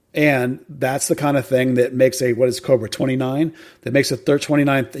 And that's the kind of thing that makes what is Cobra, 29? That makes a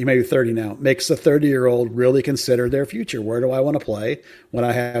 29, he may be 30 now, makes a 30-year-old really consider their future. Where do I want to play when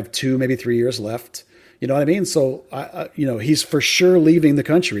I have 2, maybe 3 years left? You know what I mean? So, he's for sure leaving the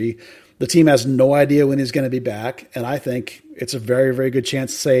country. The team has no idea when he's going to be back. And I think it's a very, very good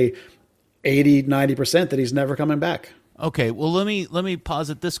chance, say 80, 90% that he's never coming back. Okay, well, let me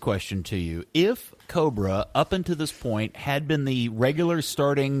posit this question to you. If Cobra, up until this point, had been the regular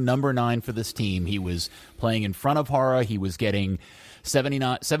starting number 9 for this team, he was playing in front of Jara, he was getting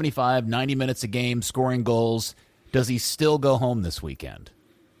 75, 90 minutes a game, scoring goals, does he still go home this weekend?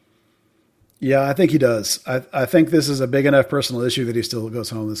 Yeah, I think he does. I think this is a big enough personal issue that he still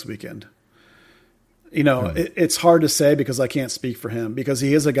goes home this weekend. It's hard to say because I can't speak for him, because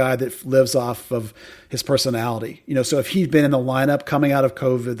he is a guy that lives off of his personality. So if he'd been in the lineup coming out of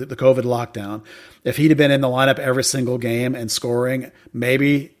COVID, the COVID lockdown, if he'd have been in the lineup every single game and scoring,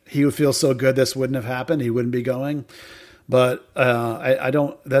 maybe he would feel so good this wouldn't have happened. He wouldn't be going. But I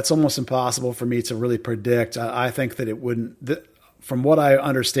don't. That's almost impossible for me to really predict. I think that it wouldn't. From what I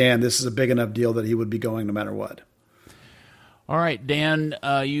understand, this is a big enough deal that he would be going no matter what. All right, Dan,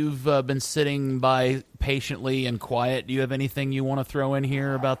 you've been sitting by patiently and quiet. Do you have anything you want to throw in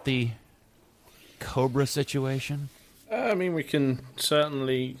here about the Cobra situation? I mean, we can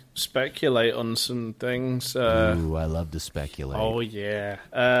certainly speculate on some things. Ooh, I love to speculate. Oh, yeah.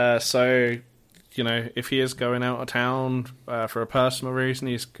 So, if he is going out of town for a personal reason,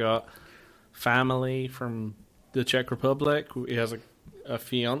 he's got family from the Czech Republic. He has a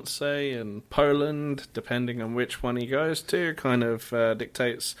fiance in Poland. Depending on which one he goes to, kind of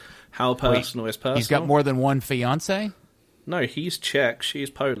dictates how personal is personal. He's got more than one fiance? No, he's Czech. She's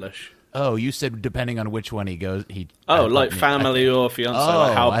Polish. Oh, you said depending on which one he goes. Family or fiance,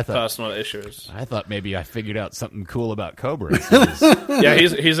 like how personal the issue is. I thought maybe I figured out something cool about Cobra. Yeah,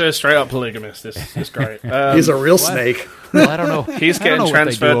 he's a straight up polygamist. It's great. He's a real snake. Well, I don't know. He's getting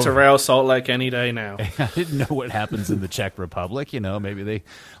transferred to Real Salt Lake any day now. I didn't know what happens in the Czech Republic. Maybe they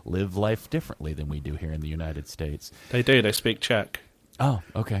live life differently than we do here in the United States. They do. They speak Czech. Oh,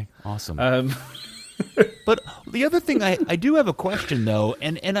 okay, awesome. But the other thing, I do have a question though,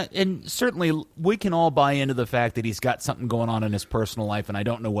 and certainly we can all buy into the fact that he's got something going on in his personal life, and I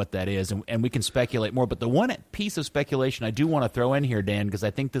don't know what that is, and we can speculate more. But the one piece of speculation I do want to throw in here, Dan, because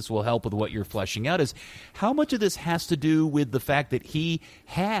I think this will help with what you're fleshing out, is how much of this has to do with the fact that he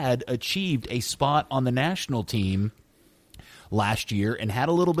had achieved a spot on the national team last year and had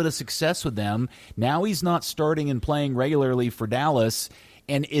a little bit of success with them. Now he's not starting and playing regularly for Dallas.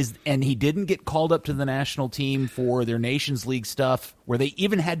 And he didn't get called up to the national team for their Nations League stuff, where they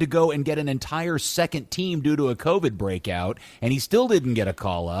even had to go and get an entire second team due to a COVID breakout, and he still didn't get a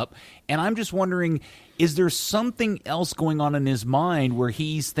call up. And I'm just wondering, is there something else going on in his mind where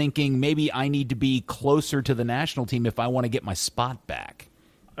he's thinking maybe I need to be closer to the national team if I want to get my spot back?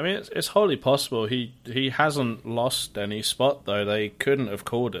 I mean, it's wholly possible. He hasn't lost any spot, though. They couldn't have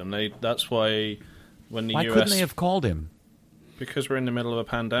called him. That's why when the Why couldn't they have called him? Because we're in the middle of a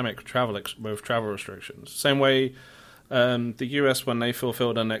pandemic with travel restrictions. Same way the US, when they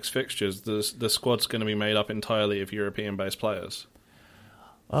fulfill their next fixtures, the squad's going to be made up entirely of European-based players.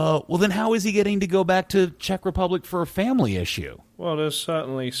 Well, then how is he getting to go back to Czech Republic for a family issue? Well, there's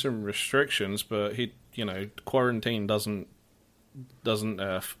certainly some restrictions, but quarantine doesn't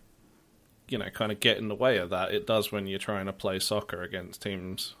kind of get in the way of that. It does when you're trying to play soccer against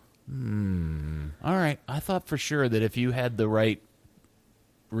teams. All right. I thought for sure that if you had the right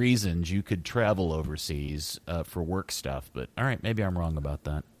reasons, you could travel overseas for work stuff. But all right, maybe I'm wrong about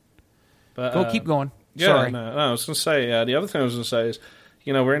that. But keep going. Yeah, Sorry. No, I was going to say, the other thing I was going to say is,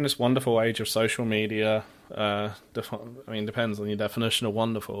 we're in this wonderful age of social media. Depends on your definition of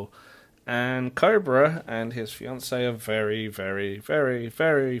wonderful. And Cobra and his fiancée are very, very, very,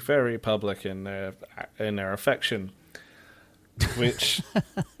 very, very public in their affection. Which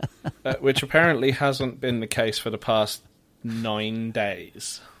apparently hasn't been the case for the past 9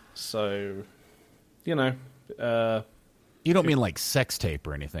 days. So, you don't mean like sex tape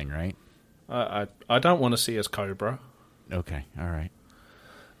or anything, right? I don't want to see his Cobra. Okay, all right.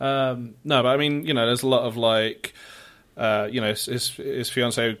 No, but I mean, there's a lot of his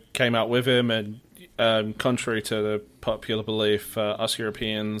fiance came out with him, and contrary to the popular belief, us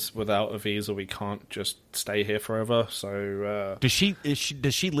Europeans without a visa, we can't just stay here forever. So does she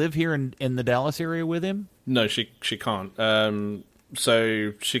live here in the Dallas area with him? No, she can't.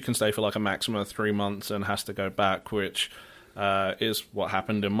 So she can stay for like a maximum of 3 months and has to go back, which is what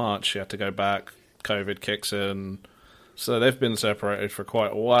happened in March. She had to go back. COVID kicks in, so they've been separated for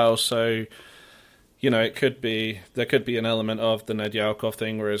quite a while. So there could be an element of the Nedyalkov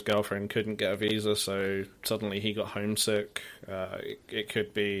thing where his girlfriend couldn't get a visa, so suddenly he got homesick. It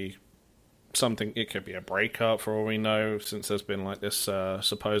could be something. It could be a breakup for all we know, since there's been like this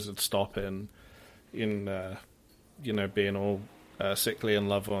supposed stop in being all sickly in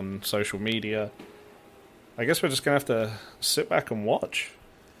love on social media. I guess we're just gonna have to sit back and watch.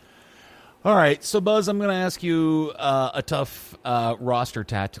 All right, so Buzz, I'm going to ask you a tough roster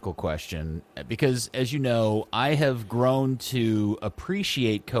tactical question because, as you know, I have grown to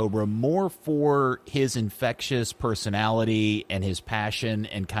appreciate Cobra more for his infectious personality and his passion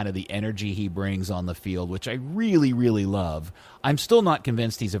and kind of the energy he brings on the field, which I really, really love. I'm still not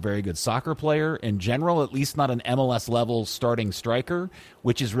convinced he's a very good soccer player in general, at least not an MLS-level starting striker,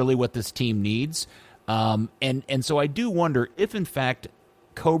 which is really what this team needs. And so I do wonder if, in fact,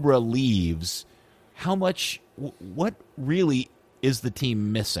 Cobra leaves, what really is the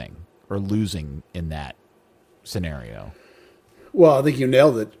team missing or losing in that scenario? Well, I think you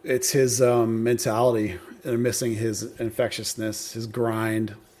nailed it. It's his mentality. They're missing his infectiousness, his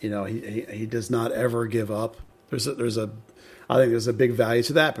grind. He does not ever give up. I think there's a big value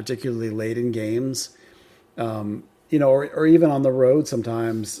to that, particularly late in games. Or even on the road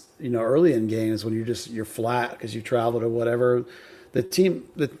sometimes, early in games when you're flat because you traveled or whatever. The team,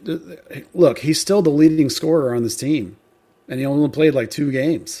 look, he's still the leading scorer on this team. and he only played like 2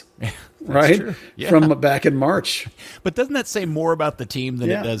 games, right? True. Yeah. From back in March. But doesn't that say more about the team than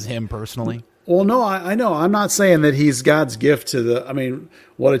it does him personally? Well, no, I know. I'm not saying that he's God's gift to the. I mean,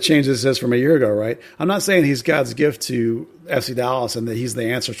 what a change this is from a year ago, right? I'm not saying he's God's gift to FC Dallas and that he's the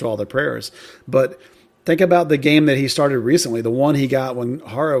answer to all their prayers. But think about the game that he started recently, the one he got when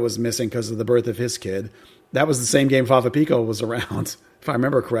Hara was missing because of the birth of his kid. That was the same game Fafa Pico was around, if I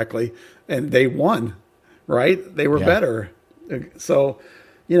remember correctly, and they won, right? They were better. So,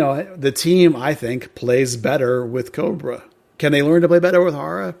 the team, I think, plays better with Cobra. Can they learn to play better with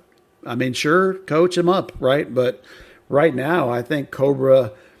Hara? I mean, sure, coach him up, right? But right now, I think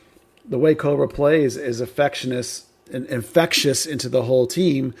Cobra, the way Cobra plays is infectious into the whole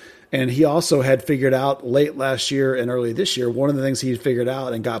team. And he also had figured out late last year and early this year, one of the things he figured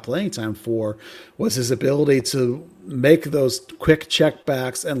out and got playing time for was his ability to make those quick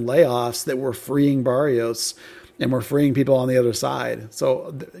checkbacks and layoffs that were freeing Barrios and were freeing people on the other side.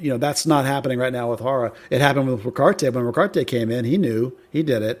 So, that's not happening right now with Hara. It happened with Ricarte. When Ricarte came in, he knew, he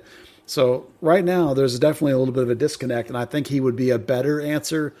did it. So right now, there's definitely a little bit of a disconnect, and I think he would be a better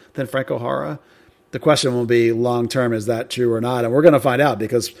answer than Franco Jara. The question will be long-term, is that true or not? And we're going to find out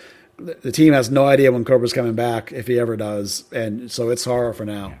because the team has no idea when Cobra's coming back, if he ever does. And so it's Jara for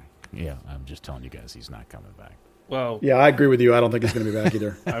now. Yeah, I'm just telling you guys he's not coming back. Well, yeah, I agree with you. I don't think he's going to be back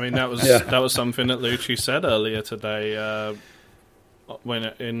either. I mean, that was something that Lucci said earlier today when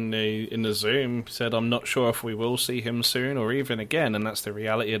in the Zoom. He said, "I'm not sure if we will see him soon or even again," and that's the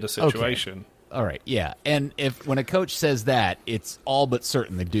reality of the situation. Okay. All right, yeah, and when a coach says that, it's all but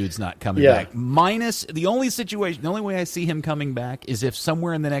certain the dude's not coming back. Minus the only way I see him coming back is if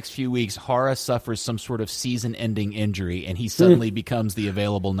somewhere in the next few weeks Hara suffers some sort of season-ending injury and he suddenly becomes the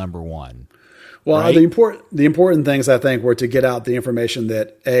available number one. Well, right? the important things I think were to get out the information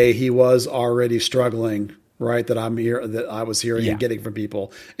that he was already struggling, right? That I was hearing and getting from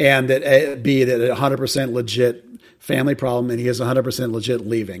people, and that that 100% legit family problem, and he is 100% legit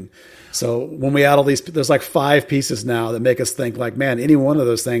leaving. So when we add all these, there's like 5 pieces now that make us think like, man, any one of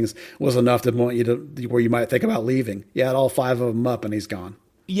those things was enough to point you to where you might think about leaving. You add all 5 of them up, and he's gone.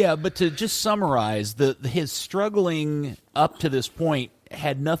 Yeah, but to just summarize, his struggling up to this point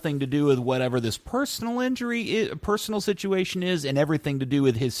had nothing to do with whatever this personal situation is, and everything to do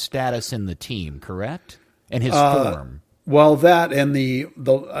with his status in the team, correct? And his form. Well, that and the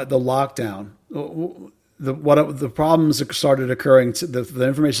lockdown. The problems started occurring. The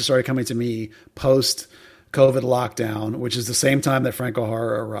information started coming to me post COVID lockdown, which is the same time that Franco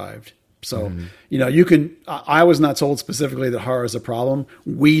Jara arrived. So, I was not told specifically that Jara is a problem.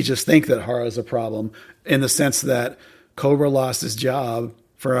 We just think that Jara is a problem in the sense that Cobra lost his job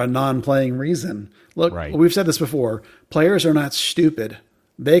for a non-playing reason. Look, We've said this before. Players are not stupid.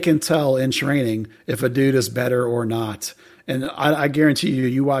 They can tell in training if a dude is better or not. And I guarantee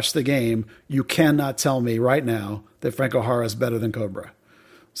you watch the game, you cannot tell me right now that Franco Jara is better than Cobra.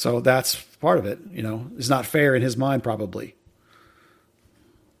 So that's part of it. It's not fair in his mind, probably.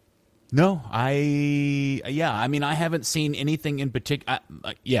 No, I haven't seen anything in particular.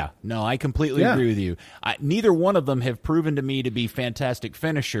 I completely agree with you. Neither one of them have proven to me to be fantastic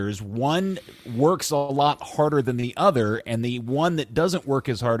finishers. One works a lot harder than the other, and the one that doesn't work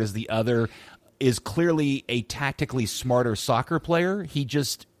as hard as the other is clearly a tactically smarter soccer player. He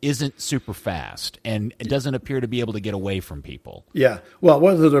just isn't super fast and doesn't appear to be able to get away from people. Yeah. Well,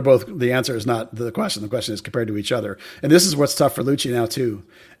 whether they're both, the answer is not the question. The question is compared to each other. And this is what's tough for Lucci now, too.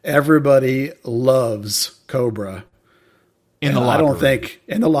 Everybody loves Cobra. In the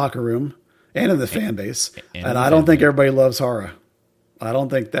locker room and in the fan base. And I don't think everybody loves Jara. I don't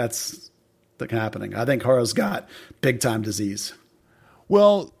think that's happening. I think Jara's got big-time disease.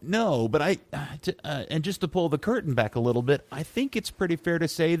 Well, no, but and just to pull the curtain back a little bit, I think it's pretty fair to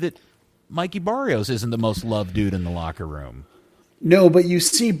say that Mikey Barrios isn't the most loved dude in the locker room. No, but you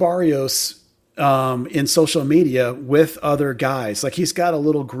see Barrios in social media with other guys. Like he's got a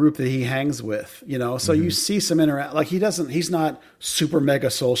little group that he hangs with, so you see some interact. Like he's not super mega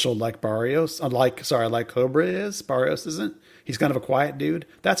social like Barrios, like Cobra is. Barrios isn't. He's kind of a quiet dude.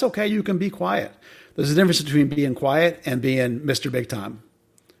 That's okay. You can be quiet. There's a difference between being quiet and being Mr. Big Time,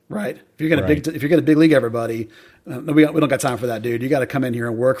 right? If you're going to big league everybody, we don't got time for that, dude. You got to come in here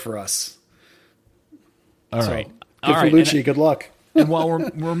and work for us. All right. Good for Lucci. Good luck. And while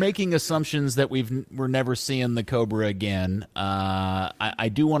we're making assumptions that we're never seeing the Cobra again, I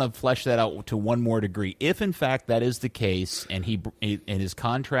do want to flesh that out to one more degree. If in fact that is the case, and his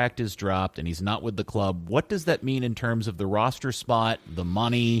contract is dropped and he's not with the club, what does that mean in terms of the roster spot, the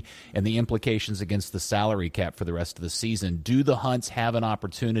money, and the implications against the salary cap for the rest of the season? Do the Hunts have an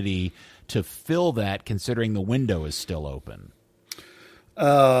opportunity to fill that, considering the window is still open?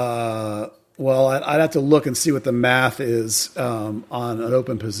 Well, I'd have to look and see what the math is on an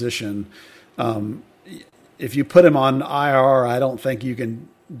open position. If you put him on IR, I don't think you can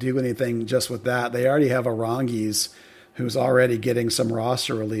do anything just with that. They already have Arangis, who's already getting some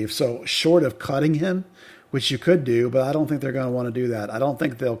roster relief. So short of cutting him, which you could do, but I don't think they're going to want to do that. I don't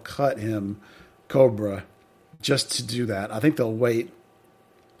think they'll cut him, Cobra, just to do that. I think they'll wait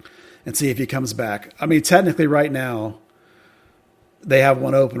and see if he comes back. I mean, technically right now, they have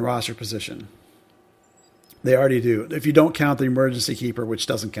one open roster position. They already do. If you don't count the emergency keeper, which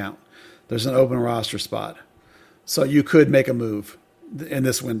doesn't count, there's an open roster spot. So you could make a move in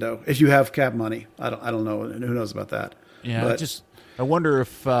this window if you have cap money. I don't know. Who knows about that? Yeah, but I wonder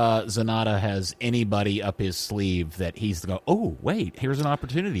if Zanata has anybody up his sleeve that he's going, oh, wait, here's an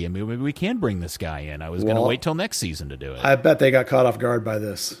opportunity. I mean, maybe we can bring this guy in. I was going to wait till next season to do it. I bet they got caught off guard by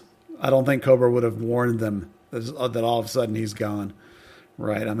this. I don't think Cobra would have warned them that all of a sudden he's gone.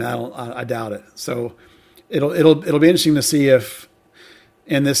 Right. I mean, I doubt it. So it'll be interesting to see if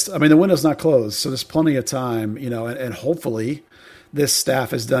in this, I mean, the window's not closed, so there's plenty of time, and hopefully this staff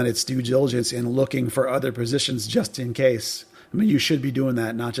has done its due diligence in looking for other positions just in case. I mean, you should be doing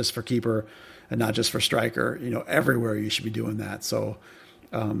that, not just for keeper and not just for striker, everywhere you should be doing that. So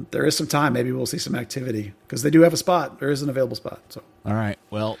there is some time. Maybe we'll see some activity because they do have a spot. There is an available spot. So. All right.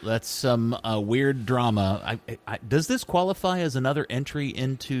 Well, that's some weird drama. Does this qualify as another entry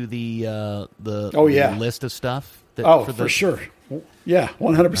into the list of stuff? For sure. Yeah,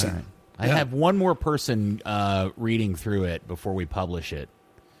 100%. Right. I have one more person reading through it before we publish it.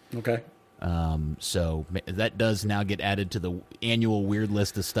 Okay. So that does now get added to the annual weird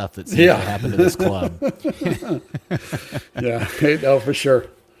list of stuff that seems to happen to this club. Yeah, no, for sure.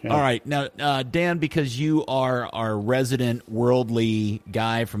 Yeah. All right. Now, Dan, because you are our resident worldly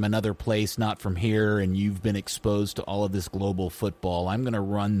guy from another place, not from here, and you've been exposed to all of this global football, I'm going to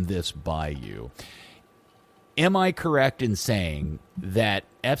run this by you. Am I correct in saying that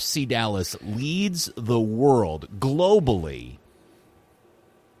FC Dallas leads the world globally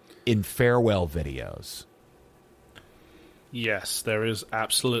in farewell videos? Yes, there is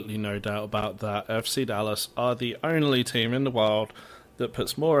absolutely no doubt about that. FC Dallas are the only team in the world that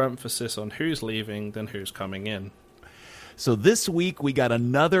puts more emphasis on who's leaving than who's coming in. So this week we got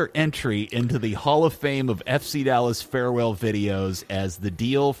another entry into the Hall of Fame of FC Dallas farewell videos as the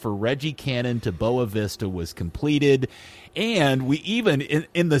deal for Reggie Cannon to Boa Vista was completed. And we even,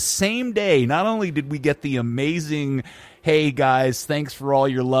 in the same day, not only did we get the amazing, hey guys, thanks for all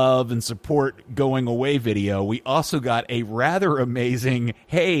your love and support going away video, we also got a rather amazing,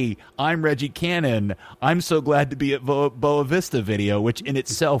 hey, I'm Reggie Cannon, I'm so glad to be at Boa Vista video, which in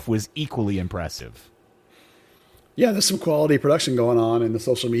itself was equally impressive. Yeah, there's some quality production going on in the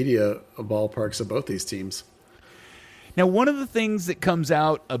social media ballparks of both these teams. Now, one of the things that comes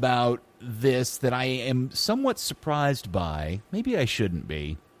out about this that I am somewhat surprised by, maybe I shouldn't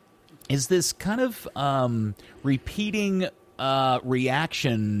be, is this kind of repeating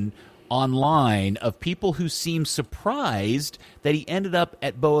reaction online of people who seem surprised that he ended up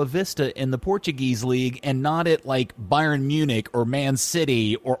at Boa Vista in the Portuguese league and not at like Bayern Munich or Man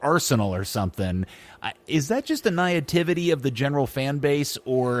City or Arsenal or something. Is that just a naivety of the general fan base,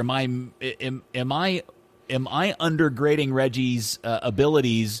 or am I undergrading Reggie's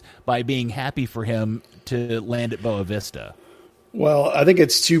abilities by being happy for him to land at Boa Vista? Well, I think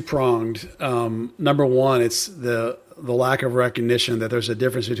it's two-pronged. Number one, it's the lack of recognition that there's a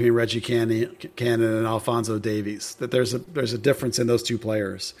difference between Reggie Cannon and Alphonso Davies, that there's a difference in those two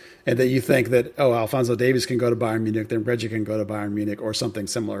players, and that you think that, Alphonso Davies can go to Bayern Munich, then Reggie can go to Bayern Munich or something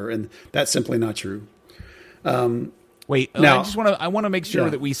similar, and that's simply not true. Wait, now, I want to make sure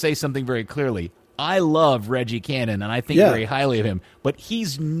that we say something very clearly. I love Reggie Cannon, and I think very highly of him, but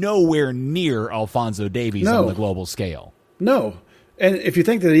he's nowhere near Alphonso Davies on the global scale. No. And if you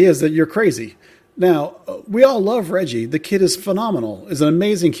think that he is, that you're crazy. Now, we all love Reggie. The kid is phenomenal. He's an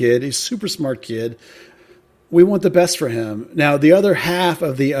amazing kid. He's a super smart kid. We want the best for him. Now, the other half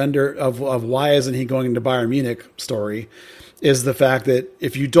of the of why isn't he going to Bayern Munich story is the fact that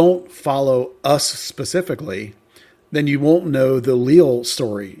if you don't follow us specifically, then you won't know the Lille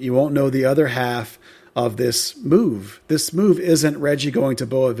story. You won't know the other half of this move. This move isn't Reggie going to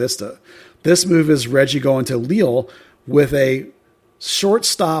Boa Vista. This move is Reggie going to Lille with a short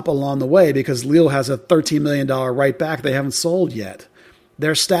stop along the way because Lille has a $13 million right back they haven't sold yet.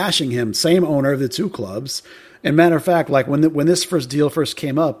 They're stashing him, same owner of the two clubs. And matter of fact, like when this first deal first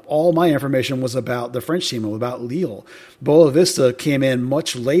came up, all my information was about the French team, about Lille. Boavista came in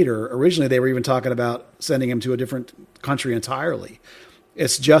much later. Originally, they were even talking about sending him to a different country entirely.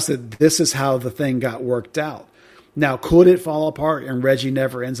 It's just that this is how the thing got worked out. Now, could it fall apart and Reggie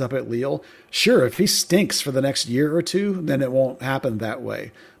never ends up at Lille? Sure, if he stinks for the next year or two, then it won't happen that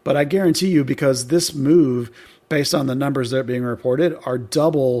way. But I guarantee you, because this move, based on the numbers that are being reported, are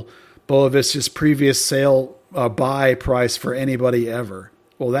double Boavista's previous sale buy price for anybody ever.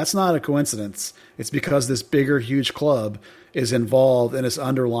 Well, that's not a coincidence. It's because this bigger, huge club is involved and is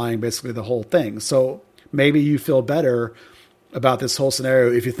underlying basically the whole thing. So maybe you feel better about this whole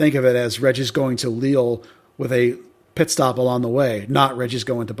scenario if you think of it as Reggie's going to Lille with a pit stop along the way, not Reggie's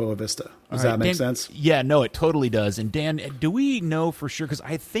going to Boavista. Does that make sense? Yeah, no, it totally does. And Dan, do we know for sure? Because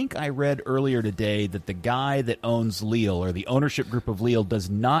I think I read earlier today that the guy that owns Lille, or the ownership group of Lille, does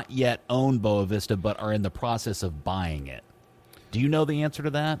not yet own Boavista, but are in the process of buying it. Do you know the answer to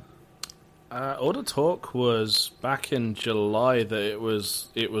that? All the talk was back in July that it was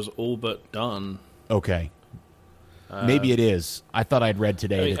all but done. Okay. Maybe it is. I thought I'd read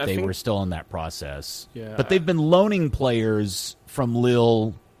today that they were still in that process. Yeah, but they've been loaning players from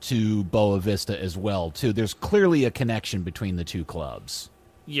Lille to Boavista as well, too. There's clearly a connection between the two clubs.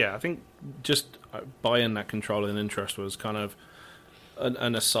 Yeah, I think just buying that controlling interest was kind of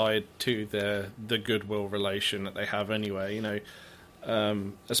an aside to the goodwill relation that they have anyway. You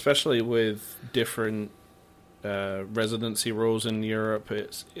know, especially with different residency rules in Europe,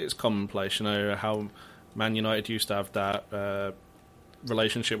 it's commonplace. You know how Man United used to have that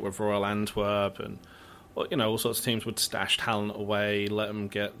relationship with Royal Antwerp, and you know, all sorts of teams would stash talent away, let them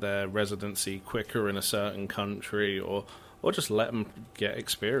get their residency quicker in a certain country, or just let them get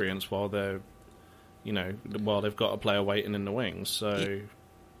experience while they're, you know, while they've got a player waiting in the wings. So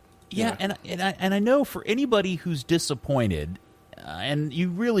yeah. And I know for anybody who's disappointed, and you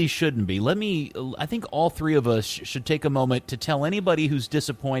really shouldn't be. I think all three of us should take a moment to tell anybody who's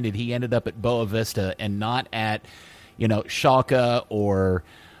disappointed he ended up at Boavista and not at, you know, Schalke or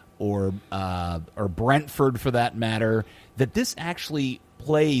Brentford for that matter, that this actually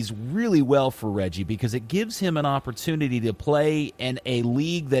plays really well for Reggie because it gives him an opportunity to play in a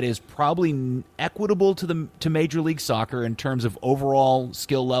league that is probably equitable to Major League Soccer in terms of overall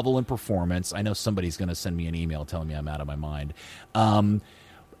skill level and performance. I know somebody's going to send me an email telling me I'm out of my mind.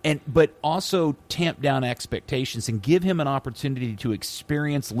 But also tamp down expectations and give him an opportunity to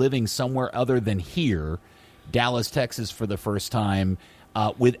experience living somewhere other than here, Dallas, Texas, for the first time,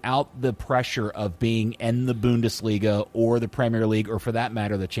 without the pressure of being in the Bundesliga or the Premier League or, for that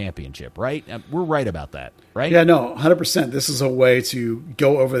matter, the Championship, right? We're right about that, right? Yeah, no, 100%. This is a way to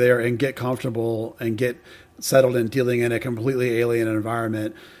go over there and get comfortable and get settled in dealing in a completely alien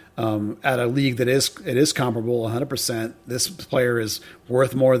environment at a league that is comparable 100%. This player is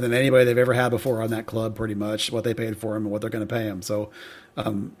worth more than anybody they've ever had before on that club, pretty much, what they paid for him and what they're going to pay him. So,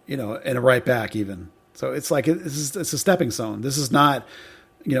 you know, and a right back even. So it's like it's a stepping stone. This is not,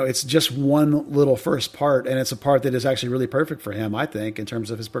 you know, it's just one little first part, and it's a part that is actually really perfect for him, I think, in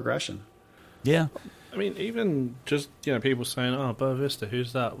terms of his progression. Yeah. I mean, even just, you know, people saying, "Oh, Boavista,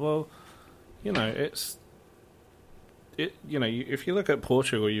 who's that?" Well, you know, you know, if you look at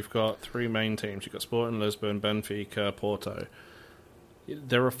Portugal, you've got three main teams. You've got Sporting Lisbon, Benfica, Porto.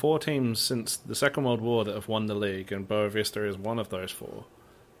 There are four teams since the Second World War that have won the league, and Boavista is one of those four.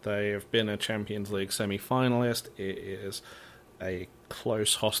 They have been a Champions League semi-finalist. It is a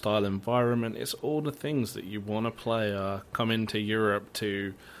close, hostile environment. It's all the things that you want a player come into Europe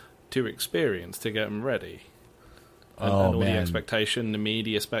to experience, to get them ready. And all the expectation, the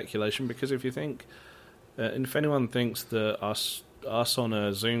media speculation. Because if you think, and if anyone thinks that us on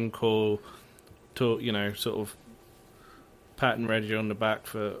a Zoom call, to, you know, sort of patting Reggie on the back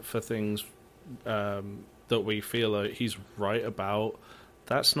for things that we feel like he's right about,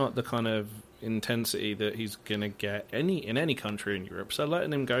 that's not the kind of intensity that he's going to get in any country in Europe. So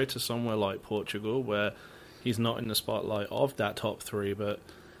letting him go to somewhere like Portugal, where he's not in the spotlight of that top three, but,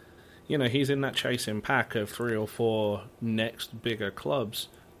 you know, he's in that chasing pack of three or four next bigger clubs,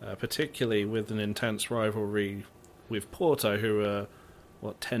 particularly with an intense rivalry with Porto, who are,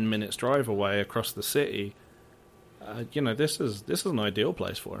 10 minutes drive away across the city. You know, this is an ideal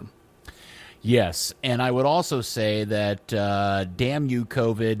place for him. Yes, and I would also say that damn you,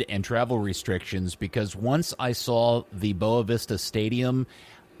 COVID and travel restrictions, because once I saw the Boavista Stadium,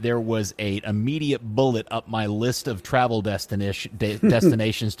 there was an immediate bullet up my list of travel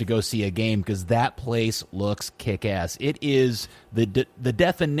destinations to go see a game, because that place looks kick-ass. It is the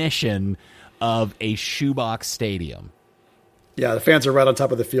definition of a shoebox stadium. Yeah, the fans are right on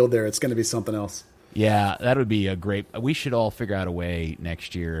top of the field there. It's going to be something else. Yeah, that would be a great... We should all figure out a way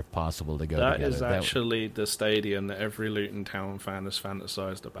next year, if possible, to go together. That is actually the stadium that every Luton Town fan has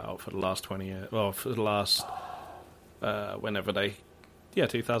fantasized about for the last 20 years. Well, for the last... whenever they... Yeah,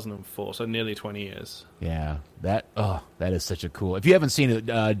 2004, so nearly 20 years. Yeah, that is such a cool... If you haven't seen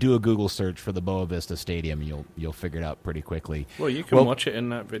it, do a Google search for the Boa Vista Stadium. You'll figure it out pretty quickly. Well, you can watch it in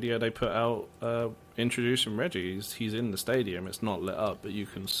that video they put out introducing Reggie. He's in the stadium. It's not lit up, but you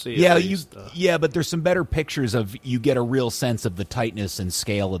can see it. Yeah, but there's some better pictures of... You get a real sense of the tightness and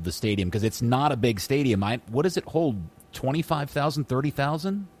scale of the stadium, because it's not a big stadium. What does it hold? 25,000,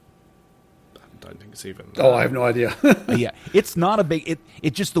 30,000? I don't think it's even... Oh, I have no idea. Yeah, it's not a big...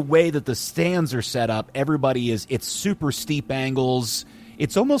 It's just the way that the stands are set up. It's super steep angles.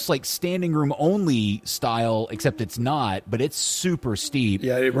 It's almost like standing room only style, except it's not, but it's super steep.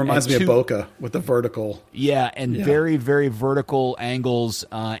 Yeah, it reminds me of Boca with the vertical. Yeah, and very, very vertical angles,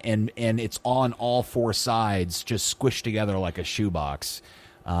 and it's on all four sides, just squished together like a shoebox.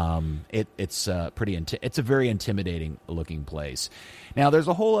 It's a very intimidating looking place. Now, there's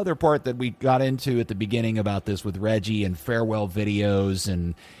a whole other part that we got into at the beginning about this with Reggie and farewell videos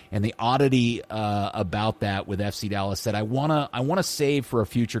and the oddity about that with FC Dallas that I wanna save for a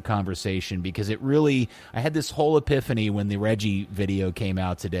future conversation, because I had this whole epiphany when the Reggie video came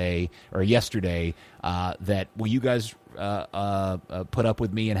out yesterday. That will you guys put up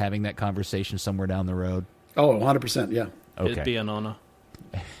with me and having that conversation somewhere down the road? Oh, 100%, yeah. Okay. It'd be an honor.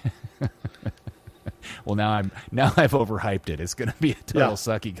 Well, now I've overhyped it. It's going to be a total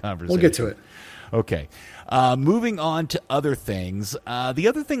sucky conversation. We'll get to it. Okay. Moving on to other things. The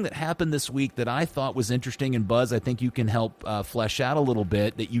other thing that happened this week that I thought was interesting, and Buzz, I think you can help flesh out a little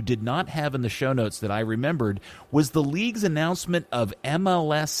bit, that you did not have in the show notes that I remembered, was the league's announcement of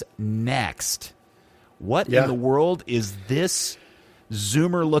MLS Next. What in the world is this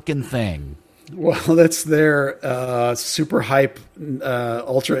Zoomer-looking thing? Well, that's their super hype,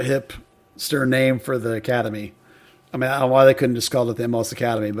 ultra hipster name for the academy. I mean, I don't know why they couldn't just call it the MLS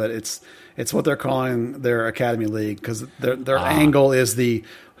Academy, but it's what they're calling their academy league, because their angle is the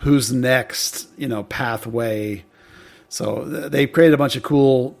who's next, pathway. So they've created a bunch of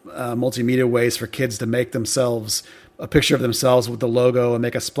cool multimedia ways for kids to make themselves a picture of themselves with the logo and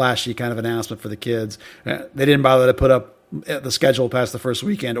make a splashy kind of announcement for the kids. They didn't bother to put up the schedule past the first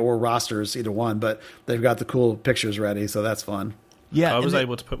weekend or rosters, either one, but they've got the cool pictures ready, so that's fun. Yeah, I was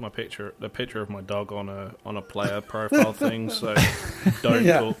able to put the picture of my dog on a player profile thing, so don't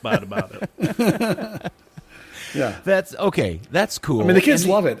talk bad about it. Yeah, that's okay. That's cool. I mean, the kids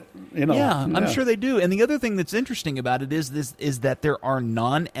love it. Yeah, I'm sure they do. And the other thing that's interesting about it is that there are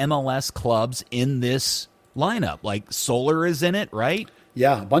non-MLS clubs in this lineup. Like Solar is in it, right?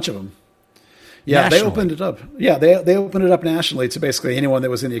 Yeah, a bunch of them. Yeah, nationally. They opened it up. Yeah, they opened it up nationally to basically anyone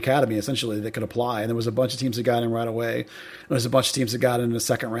that was in the academy, essentially, that could apply. And there was a bunch of teams that got in right away. There was a bunch of teams that got in the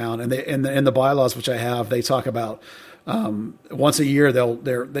second round. And they in the bylaws, which I have, they talk about once a year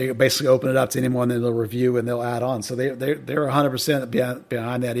they basically open it up to anyone that they'll review and they'll add on. So they're 100%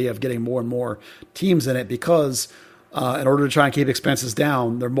 behind the idea of getting more and more teams in it, because in order to try and keep expenses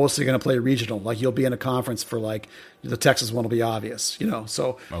down, they're mostly going to play regional. Like you'll be in a conference for like the Texas one will be obvious,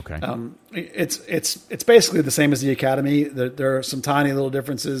 So okay. It's basically the same as the academy. There are some tiny little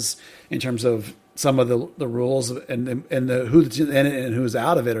differences in terms of some of the rules and who's in it and who's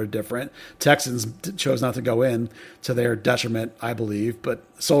out of it are different. Texans chose not to go in to their detriment, I believe, but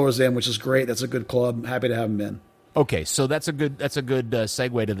Solar's in, which is great. That's a good club. Happy to have them in. Okay, so that's a good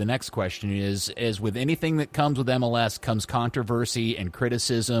segue to the next question. Is with anything that comes with MLS comes controversy and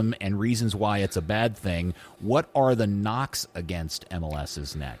criticism and reasons why it's a bad thing. What are the knocks against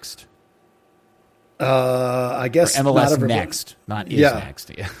MLS's Next? I guess or MLS Next, not is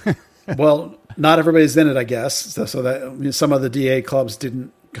next. Well, not everybody's in it, I guess. So that some of the DA clubs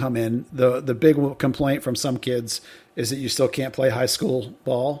didn't come in. The big complaint from some kids is that you still can't play high school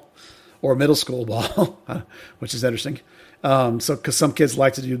ball or middle school ball, which is interesting. So because some kids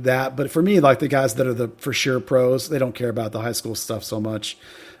like to do that, but for me, like the guys that are the for sure pros, they don't care about the high school stuff so much.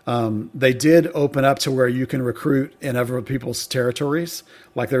 They did open up to where you can recruit in other people's territories.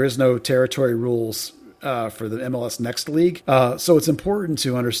 Like there is no territory rules for the MLS Next League. So it's important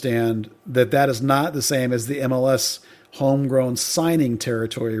to understand that is not the same as the MLS homegrown signing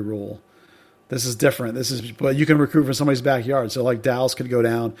territory rule. This is different. But you can recruit from somebody's backyard. So like Dallas could go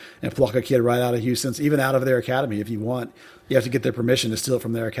down and pluck a kid right out of Houston's, even out of their academy if you want. You have to get their permission to steal it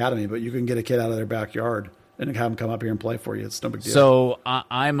from their academy, but you can get a kid out of their backyard and have them come up here and play for you. It's no big deal. So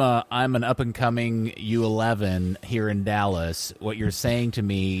I'm an up and coming U11 here in Dallas. What you're saying to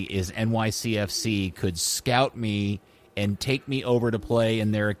me is NYCFC could scout me and take me over to play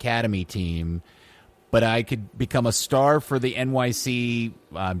in their academy team, but I could become a star for the NYC.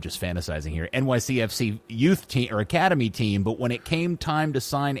 I'm just fantasizing here. NYCFC youth team or academy team. But when it came time to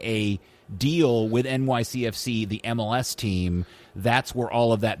sign a deal with NYCFC, the MLS team, that's where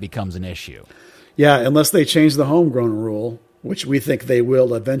all of that becomes an issue. Yeah, unless they change the homegrown rule, which we think they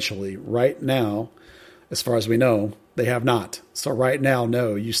will eventually. Right now, as far as we know, they have not. So right now,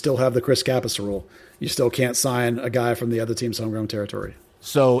 no, you still have the Chris Kappas rule. You still can't sign a guy from the other team's homegrown territory.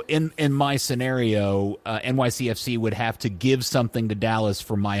 So in my scenario, NYCFC would have to give something to Dallas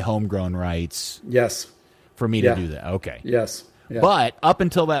for my homegrown rights. Yes. For me to do that. Okay. Yes. Yeah. But up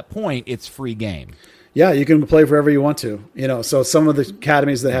until that point, it's free game. Yeah, you can play wherever you want to. So some of the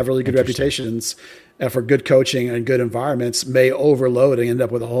academies that have really good reputations for good coaching and good environments may overload and end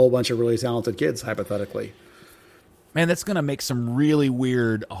up with a whole bunch of really talented kids, hypothetically. Man, that's going to make some really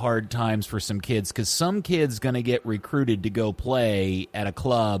weird, hard times for some kids, because some kid's going to get recruited to go play at a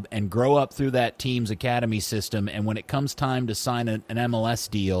club and grow up through that team's academy system, and when it comes time to sign an MLS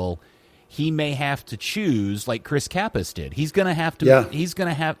deal, he may have to choose like Chris Kappas did. He's going to have to. Yeah. He's going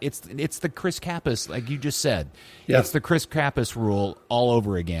to have. It's the Chris Kappas, like you just said. Yeah. It's the Chris Kappas rule all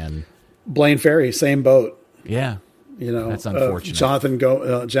over again. Blaine Ferry, same boat. Yeah, that's unfortunate.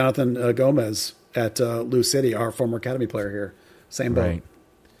 Jonathan Gomez at Lou City, our former academy player here, same boat. Right.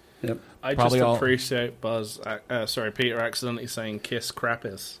 Yep. I Probably just appreciate Peter accidentally saying "kiss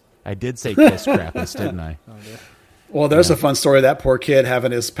Krappus." I did say "kiss Krappus," didn't I? Oh, yeah. Well, there's a fun story. That poor kid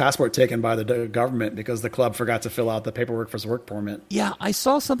having his passport taken by the government because the club forgot to fill out the paperwork for his work permit. Yeah, I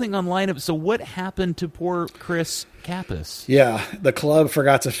saw something online. So what happened to poor Chris Kappas? Yeah, the club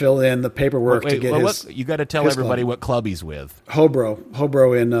forgot to fill in the paperwork to get his. You got to tell everybody what club he's with.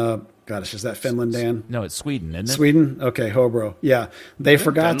 Hobro in. Is that Finland, Dan? No, it's Sweden, isn't it? Sweden? Okay, Hobro. Yeah, they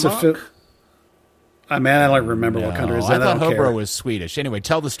forgot to fill. I don't remember what country it is. I thought Hobro was Swedish. Anyway,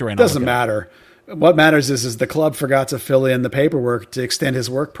 tell the story. Doesn't matter. What matters is the club forgot to fill in the paperwork to extend his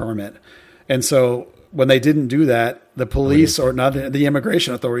work permit. And so when they didn't do that, the police or not the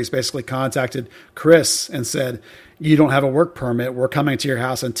immigration authorities basically contacted Chris and said, "You don't have a work permit. We're coming to your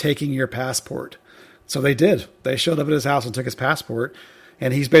house and taking your passport." So they did. They showed up at his house and took his passport.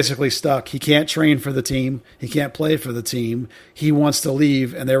 And he's basically stuck. He can't train for the team. He can't play for the team. He wants to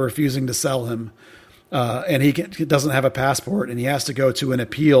leave, and they're refusing to sell him. And he doesn't have a passport, and he has to go to an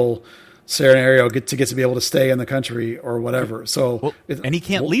appeal scenario to get to be able to stay in the country or whatever. So, and he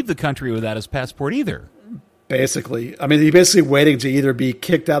can't leave the country without his passport either. Basically, he's basically waiting to either be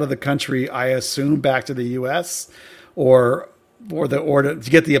kicked out of the country, I assume, back to the U.S., or to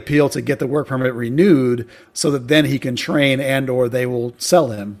get the appeal to get the work permit renewed, so that then he can train or they will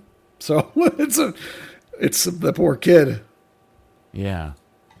sell him. So it's the poor kid. Yeah.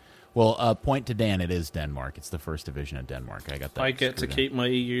 Well, point to Dan. It is Denmark. It's the first division of Denmark. I got that. I get to keep my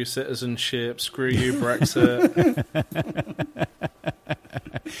EU citizenship. Screw you, Brexit.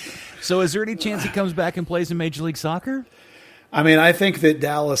 So is there any chance he comes back and plays in Major League Soccer? I think that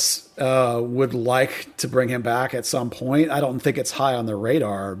Dallas would like to bring him back at some point. I don't think it's high on the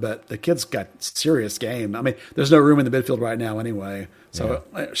radar, but the kid's got serious game. There's no room in the midfield right now anyway. So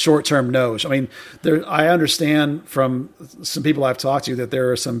short term, no. I understand from some people I've talked to that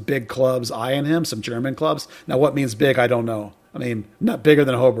there are some big clubs eyeing him, some German clubs. Now, what means big, I don't know. Not bigger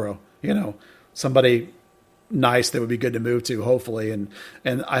than Hobro. Somebody nice that would be good to move to, hopefully. And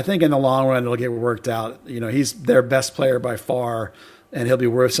I think in the long run, it'll get worked out. He's their best player by far, and he'll be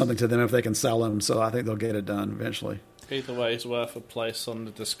worth something to them if they can sell him. So I think they'll get it done eventually. Either way, he's worth a place on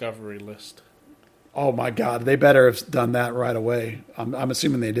the discovery list. Oh, my God. They better have done that right away. I'm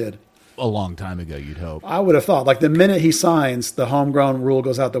assuming they did. A long time ago, you'd hope. I would have thought. The minute he signs, the homegrown rule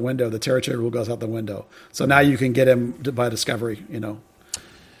goes out the window. The territory rule goes out the window. So now you can get him by discovery,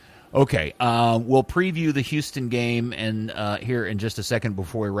 Okay, we'll preview the Houston game and here in just a second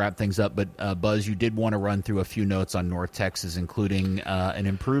before we wrap things up. But, Buzz, you did want to run through a few notes on North Texas, including an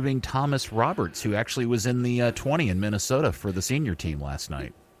improving Thomas Roberts, who actually was in the 20 in Minnesota for the senior team last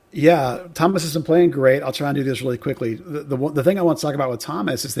night. Yeah, Thomas has been playing great. I'll try and do this really quickly. The thing I want to talk about with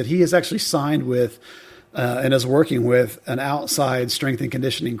Thomas is that he has actually signed with and is working with an outside strength and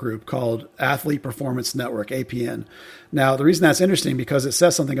conditioning group called Athlete Performance Network, APN. Now, the reason that's interesting because it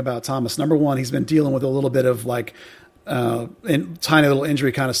says something about Thomas. Number one, he's been dealing with a little bit of and tiny little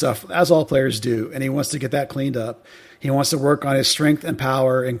injury kind of stuff, as all players do, and he wants to get that cleaned up. He wants to work on his strength and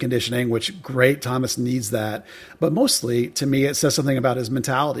power and conditioning, which great, Thomas needs that. But mostly, to me, it says something about his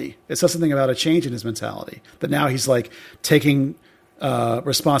mentality. It says something about a change in his mentality, that now he's like taking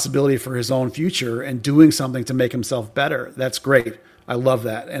responsibility for his own future and doing something to make himself better. That's great. I love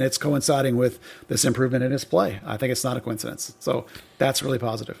that. And it's coinciding with this improvement in his play. I think it's not a coincidence. So that's really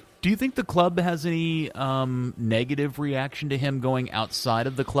positive. Do you think the club has any negative reaction to him going outside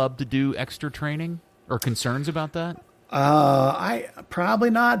of the club to do extra training, or concerns about that? I probably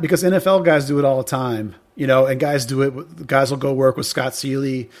not, because NFL guys do it all the time, and guys do it. Guys will go work with Scott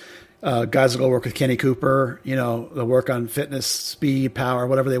Seeley. Guys will go work with Kenny Cooper. They'll work on fitness, speed, power,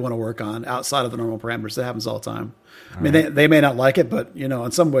 whatever they want to work on outside of the normal parameters. That happens all the time. I mean, they may not like it, but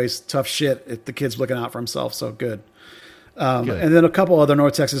in some ways, tough shit if the kid's looking out for himself. So good. And then a couple other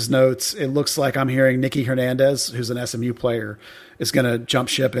North Texas notes. It looks like I'm hearing Nicky Hernandez, who's an SMU player, is going to jump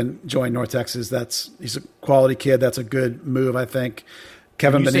ship and join North Texas. He's a quality kid. That's a good move, I think.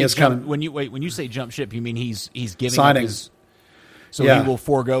 Kevin Benia's coming. When you say jump ship, you mean he's giving signing. Up his, so he will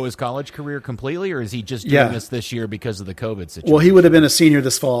forego his college career completely, or is he just doing this year because of the COVID situation? Well, he would have been a senior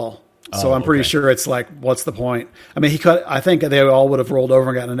this fall. So I'm pretty sure it's like, what's the point? I mean, I think they all would have rolled over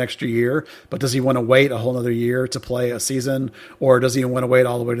and gotten an extra year, but does he want to wait a whole other year to play a season, or does he want to wait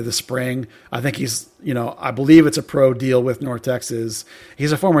all the way to the spring? I think he's, I believe it's a pro deal with North Texas.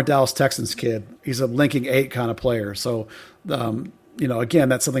 He's a former Dallas Texans kid. He's a linking 8 kind of player. So, again,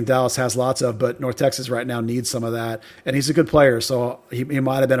 that's something Dallas has lots of, but North Texas right now needs some of that. And he's a good player, so he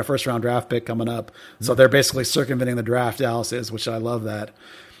might have been a first-round draft pick coming up. So they're basically circumventing the draft, Dallas is, which I love that.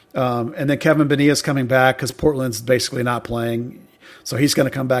 And then Kevin Benia's coming back because Portland's basically not playing. So he's going to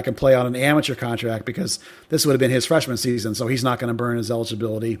come back and play on an amateur contract because this would have been his freshman season. So he's not going to burn his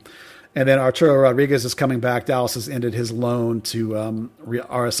eligibility. And then Arturo Rodriguez is coming back. Dallas has ended his loan to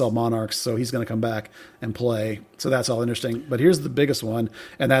RSL Monarchs, so he's going to come back and play. So that's all interesting. But here's the biggest one,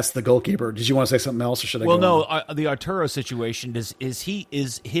 and that's the goalkeeper. Did you want to say something else, or should I go on? The Arturo situation, is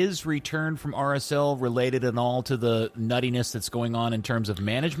his return from RSL related at all to the nuttiness that's going on in terms of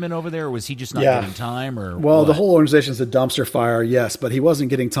management over there, or was he just not getting time? The whole organization's a dumpster fire, yes, but he wasn't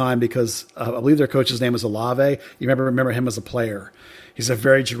getting time because I believe their coach's name was Olave. You remember him as a player. He's a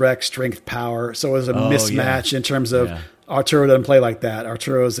very direct strength power. So it was a mismatch in terms of Arturo doesn't play like that.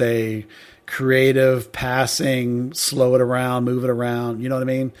 Arturo's a creative, passing, slow it around, move it around. You know what I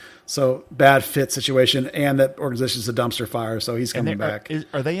mean? So bad fit situation, and that organization's a dumpster fire. So he's coming back.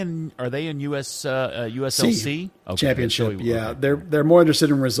 Are they in USLC championship? Yeah, they're more interested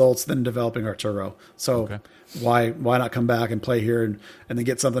in results than developing Arturo. So why not come back and play here and then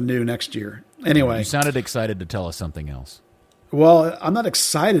get something new next year? Anyway, you sounded excited to tell us something else. Well, I'm not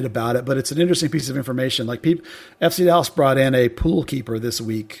excited about it, but it's an interesting piece of information. Like FC Dallas brought in a pool keeper this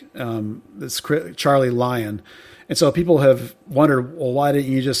week, this Charlie Lyon. And so people have wondered, well, why didn't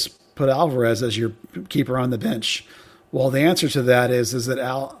you just put Alvarez as your keeper on the bench? Well, the answer to that is that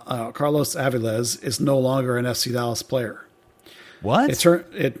Carlos Avilés is no longer an FC Dallas player. What?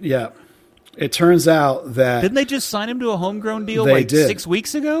 It turns out that... Didn't they just sign him to a homegrown deal 6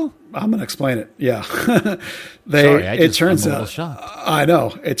 weeks ago? I'm going to explain it. Yeah. I'm shocked. I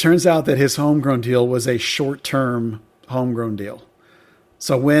know. It turns out that his homegrown deal was a short-term homegrown deal.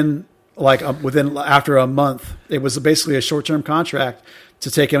 So after a month, it was basically a short-term contract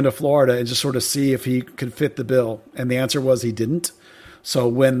to take him to Florida and just sort of see if he could fit the bill. And the answer was he didn't. So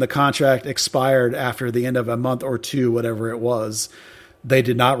when the contract expired after the end of a month or two, whatever it was, they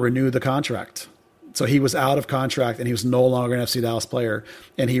did not renew the contract. So he was out of contract and he was no longer an FC Dallas player.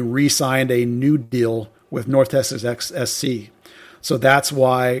 And he re-signed a new deal with North Texas SC. So that's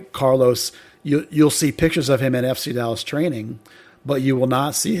why Carlos, you'll see pictures of him in FC Dallas training, but you will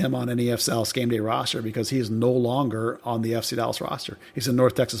not see him on any FC Dallas game day roster because he is no longer on the FC Dallas roster. He's a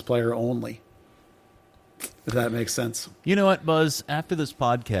North Texas player only. If that makes sense. You know what, Buzz? After this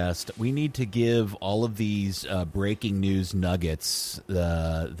podcast, we need to give all of these breaking news nuggets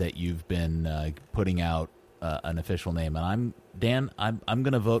that you've been putting out an official name. And I'm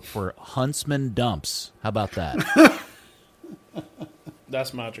going to vote for Huntsman Dumps. How about that?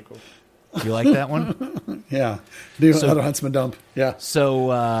 That's magical. You like that one? Yeah. Another Huntsman Dump. Yeah.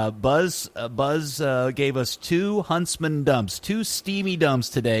 So Buzz gave us 2 Huntsman Dumps, 2 steamy dumps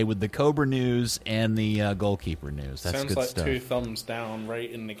today with the Cobra news and the goalkeeper news. That's Sounds good like stuff. 2 thumbs down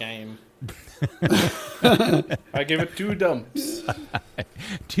right in the game. I give it 2 dumps.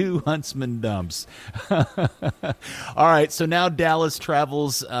 2 Huntsman dumps. All right, so now Dallas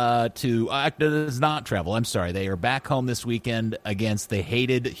travels does not travel. I'm sorry. They are back home this weekend against the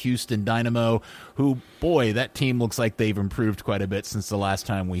hated Houston Dynamo, who, boy, that team looks like they've improved quite a bit since the last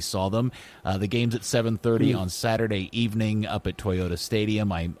time we saw them. The game's at 7:30 on Saturday evening up at Toyota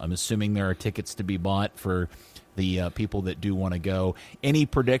Stadium. I'm assuming there are tickets to be bought for the people that do want to go. Any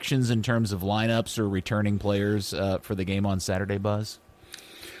predictions in terms of lineups or returning players for the game on Saturday, Buzz?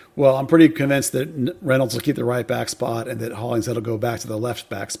 Well, I'm pretty convinced that Reynolds will keep the right back spot and that Hollingshead will go back to the left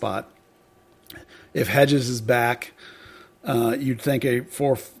back spot. If Hedges is back, you'd think a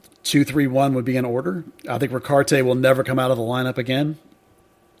 4-2-3-1 would be in order. I think Ricarte will never come out of the lineup again.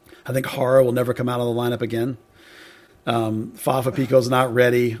 I think Hara will never come out of the lineup again. Fafa Pico's not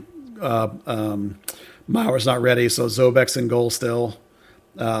ready. Mauer's not ready, so Zobek's in goal still.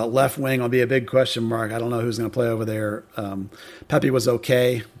 Left wing will be a big question mark. I don't know who's going to play over there. Pepe was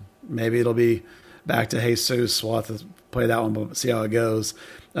okay. Maybe it'll be back to Jesus. We'll have to play that one, but see how it goes.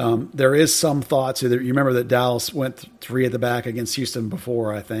 There is some thought to that. You remember that Dallas went 3 at the back against Houston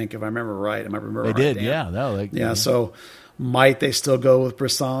before, I think, if I remember right. They did, Dan? yeah. No, yeah, so might they still go with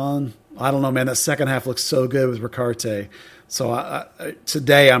Brisson? I don't know, man. That second half looks so good with Ricarte. So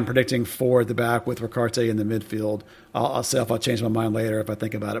today I'm predicting 4 at the back with Ricarte in the midfield. I'll see if I'll change my mind later if I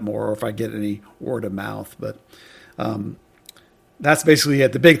think about it more or if I get any word of mouth. But that's basically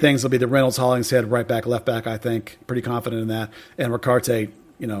it. The big things will be the Reynolds, Hollingshead, right back, left back, I think. Pretty confident in that. And Ricarte,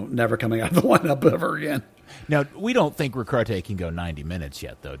 never coming out of the lineup ever again. Now, we don't think Ricarte can go 90 minutes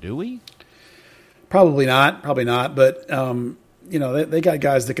yet, though, do we? Probably not. But they got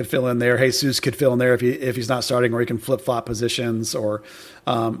guys that could fill in there. Jesus could fill in there if he's not starting, or he can flip-flop positions. Or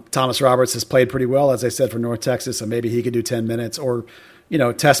Thomas Roberts has played pretty well, as I said, for North Texas, so maybe he could do 10 minutes. Or,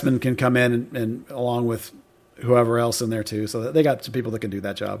 Tessman can come in and along with whoever else in there too. So they got some people that can do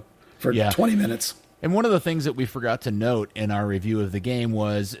that job for 20 minutes. And one of the things that we forgot to note in our review of the game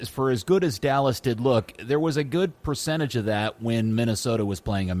was, for as good as Dallas did look, there was a good percentage of that when Minnesota was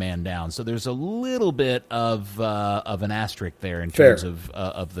playing a man down. So there's a little bit of an asterisk there in terms of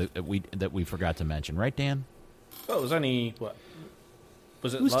that we forgot to mention, right, Dan? Well, it was only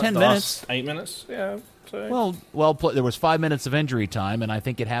Was it 10 minutes? 8 minutes? Yeah. So. Well, there was 5 minutes of injury time, and I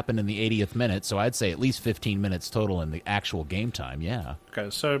think it happened in the 80th minute. So I'd say at least 15 minutes total in the actual game time. Yeah. Okay,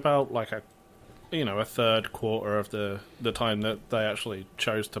 so about like a third quarter of the time that they actually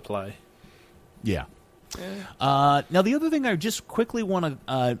chose to play. Yeah. Now, the other thing I just quickly want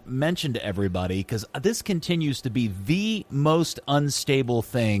to mention to everybody, because this continues to be the most unstable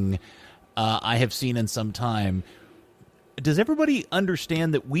thing I have seen in some time. Does everybody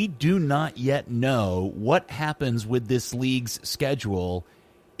understand that we do not yet know what happens with this league's schedule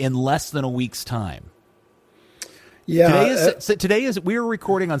in less than a week's time? Yeah. Today is we are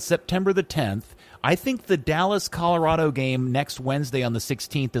recording on September the 10th. I think the Dallas-Colorado game next Wednesday on the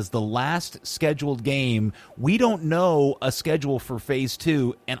 16th is the last scheduled game. We don't know a schedule for Phase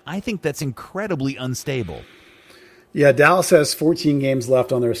 2, and I think that's incredibly unstable. Yeah, Dallas has 14 games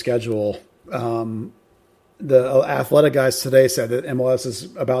left on their schedule. The Athletic guys today said that MLS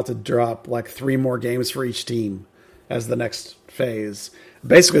is about to drop like 3 more games for each team as the next phase.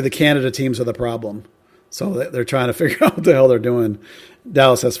 Basically, the Canada teams are the problem. So they're trying to figure out what the hell they're doing.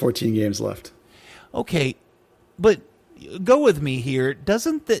 Dallas has 14 games left. Okay, but go with me here.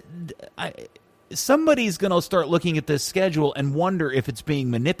 Somebody's going to start looking at this schedule and wonder if it's being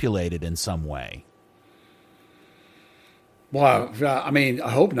manipulated in some way. Well, I mean,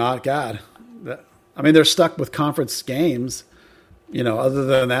 I hope not. God, I mean, they're stuck with conference games. Other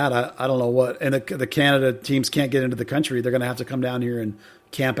than that, I don't know what. And the Canada teams can't get into the country. They're going to have to come down here and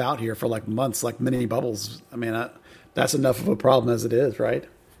camp out here for like months, like mini bubbles. I mean, that's enough of a problem as it is, right?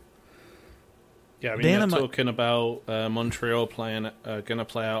 Yeah, I mean, they're talking about Montreal going to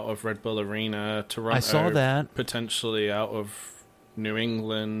play out of Red Bull Arena, Toronto I saw that. Potentially out of New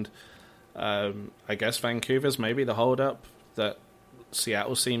England. I guess Vancouver's maybe the hold-up. That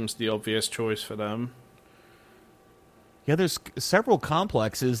Seattle seems the obvious choice for them. Yeah, there's several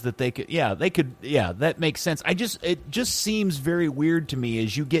complexes that they could. Yeah, that makes sense. It just seems very weird to me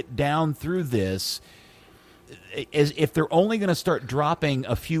as you get down through this, as if they're only going to start dropping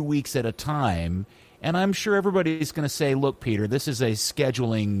a few weeks at a time. And I'm sure everybody's going to say, look, Peter, this is a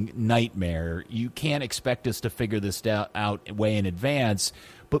scheduling nightmare. You can't expect us to figure this out way in advance.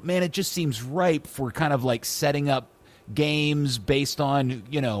 But, man, it just seems ripe for kind of like setting up games based on,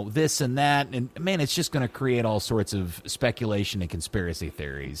 this and that. And, man, it's just going to create all sorts of speculation and conspiracy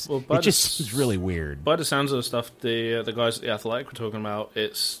theories. Well, it just is really weird. By the sounds of the stuff the guys at The Athletic were talking about,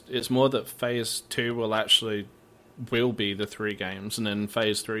 it's more that Phase 2 will be the 3 games, and then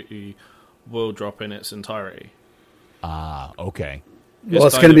Phase 3 will drop in its entirety. Ah, okay. Well,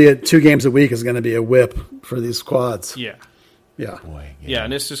 it's going to be 2 games a week is going to be a whip for these squads. Yeah. Yeah. Boy, yeah,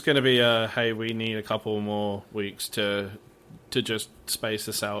 and it's just going to be hey, we need a couple more weeks to just space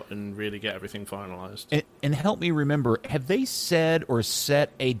this out and really get everything finalized. And help me remember, have they said or set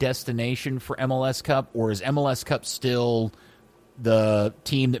a destination for MLS Cup, or is MLS Cup still the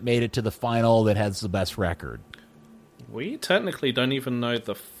team that made it to the final that has the best record? We technically don't even know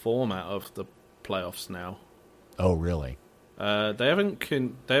the format of the playoffs now. Oh, really? They haven't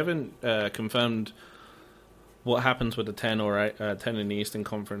confirmed what happens with the 10 or 10 in the Eastern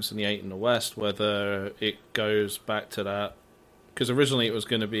Conference and the 8 in the West, whether it goes back to that. Because originally it was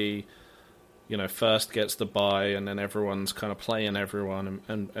going to be, first gets the bye and then everyone's kind of playing everyone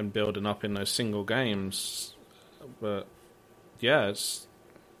and building up in those single games. But, yeah, it's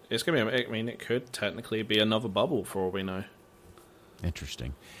going to be, it could technically be another bubble for all we know.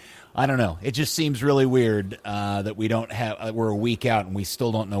 Interesting. I don't know. It just seems really weird that we don't have. We're a week out and we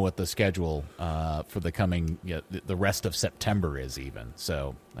still don't know what the schedule for the coming, the rest of September is even.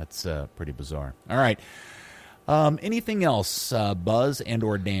 So that's pretty bizarre. All right. Anything else, Buzz and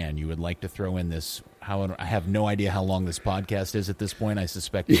or Dan, you would like to throw in this? I have no idea how long this podcast is at this point. I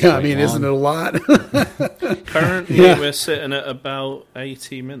suspect. It's long. Isn't it a lot? Currently, we're sitting at about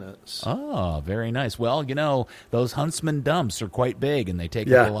 80 minutes. Oh, very nice. Well, those Huntsman dumps are quite big, and they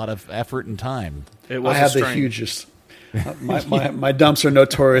take up a lot of effort and time. I have the hugest. My dumps are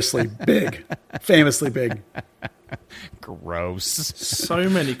notoriously big, famously big. Gross. So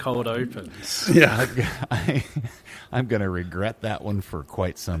many cold opens. Yeah. I'm going to regret that one for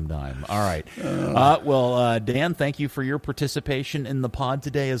quite some time. All right. Dan, thank you for your participation in the pod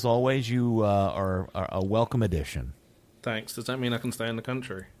today. As always, you are a welcome addition. Thanks. Does that mean I can stay in the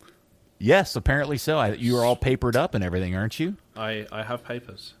country? Yes, apparently so. You are all papered up and everything, aren't you? I have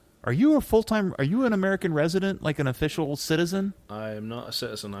papers. Are you an American resident, like an official citizen? I am not a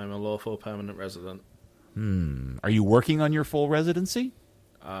citizen. I'm a lawful permanent resident. Are you working on your full residency?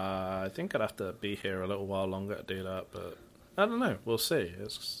 I think I'd have to be here a little while longer to do that, but I don't know. We'll see.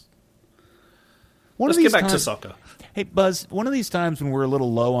 Let's get back to soccer. Hey, Buzz, one of these times when we're a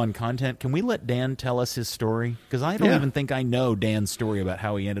little low on content, can we let Dan tell us his story? Because I don't even think I know Dan's story about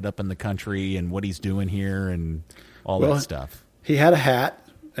how he ended up in the country and what he's doing here and all that stuff. He had a hat,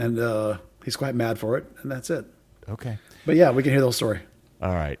 and he's quite mad for it, and that's it. Okay. But yeah, we can hear the whole story.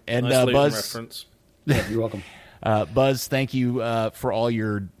 All right. And nice Buzz, reference. Yeah, you're welcome. Buzz, thank you for all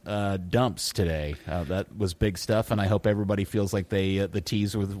your dumps today. That was big stuff, and I hope everybody feels like the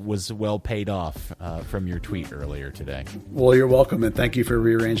tease was well paid off from your tweet earlier today. Well, you're welcome, and thank you for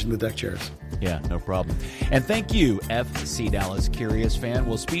rearranging the deck chairs. Yeah, no problem. And thank you, FC Dallas Curious fan.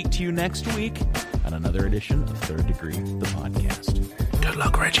 We'll speak to you next week on another edition of Third Degree, the podcast. Good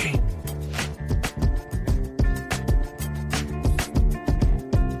luck, Reggie.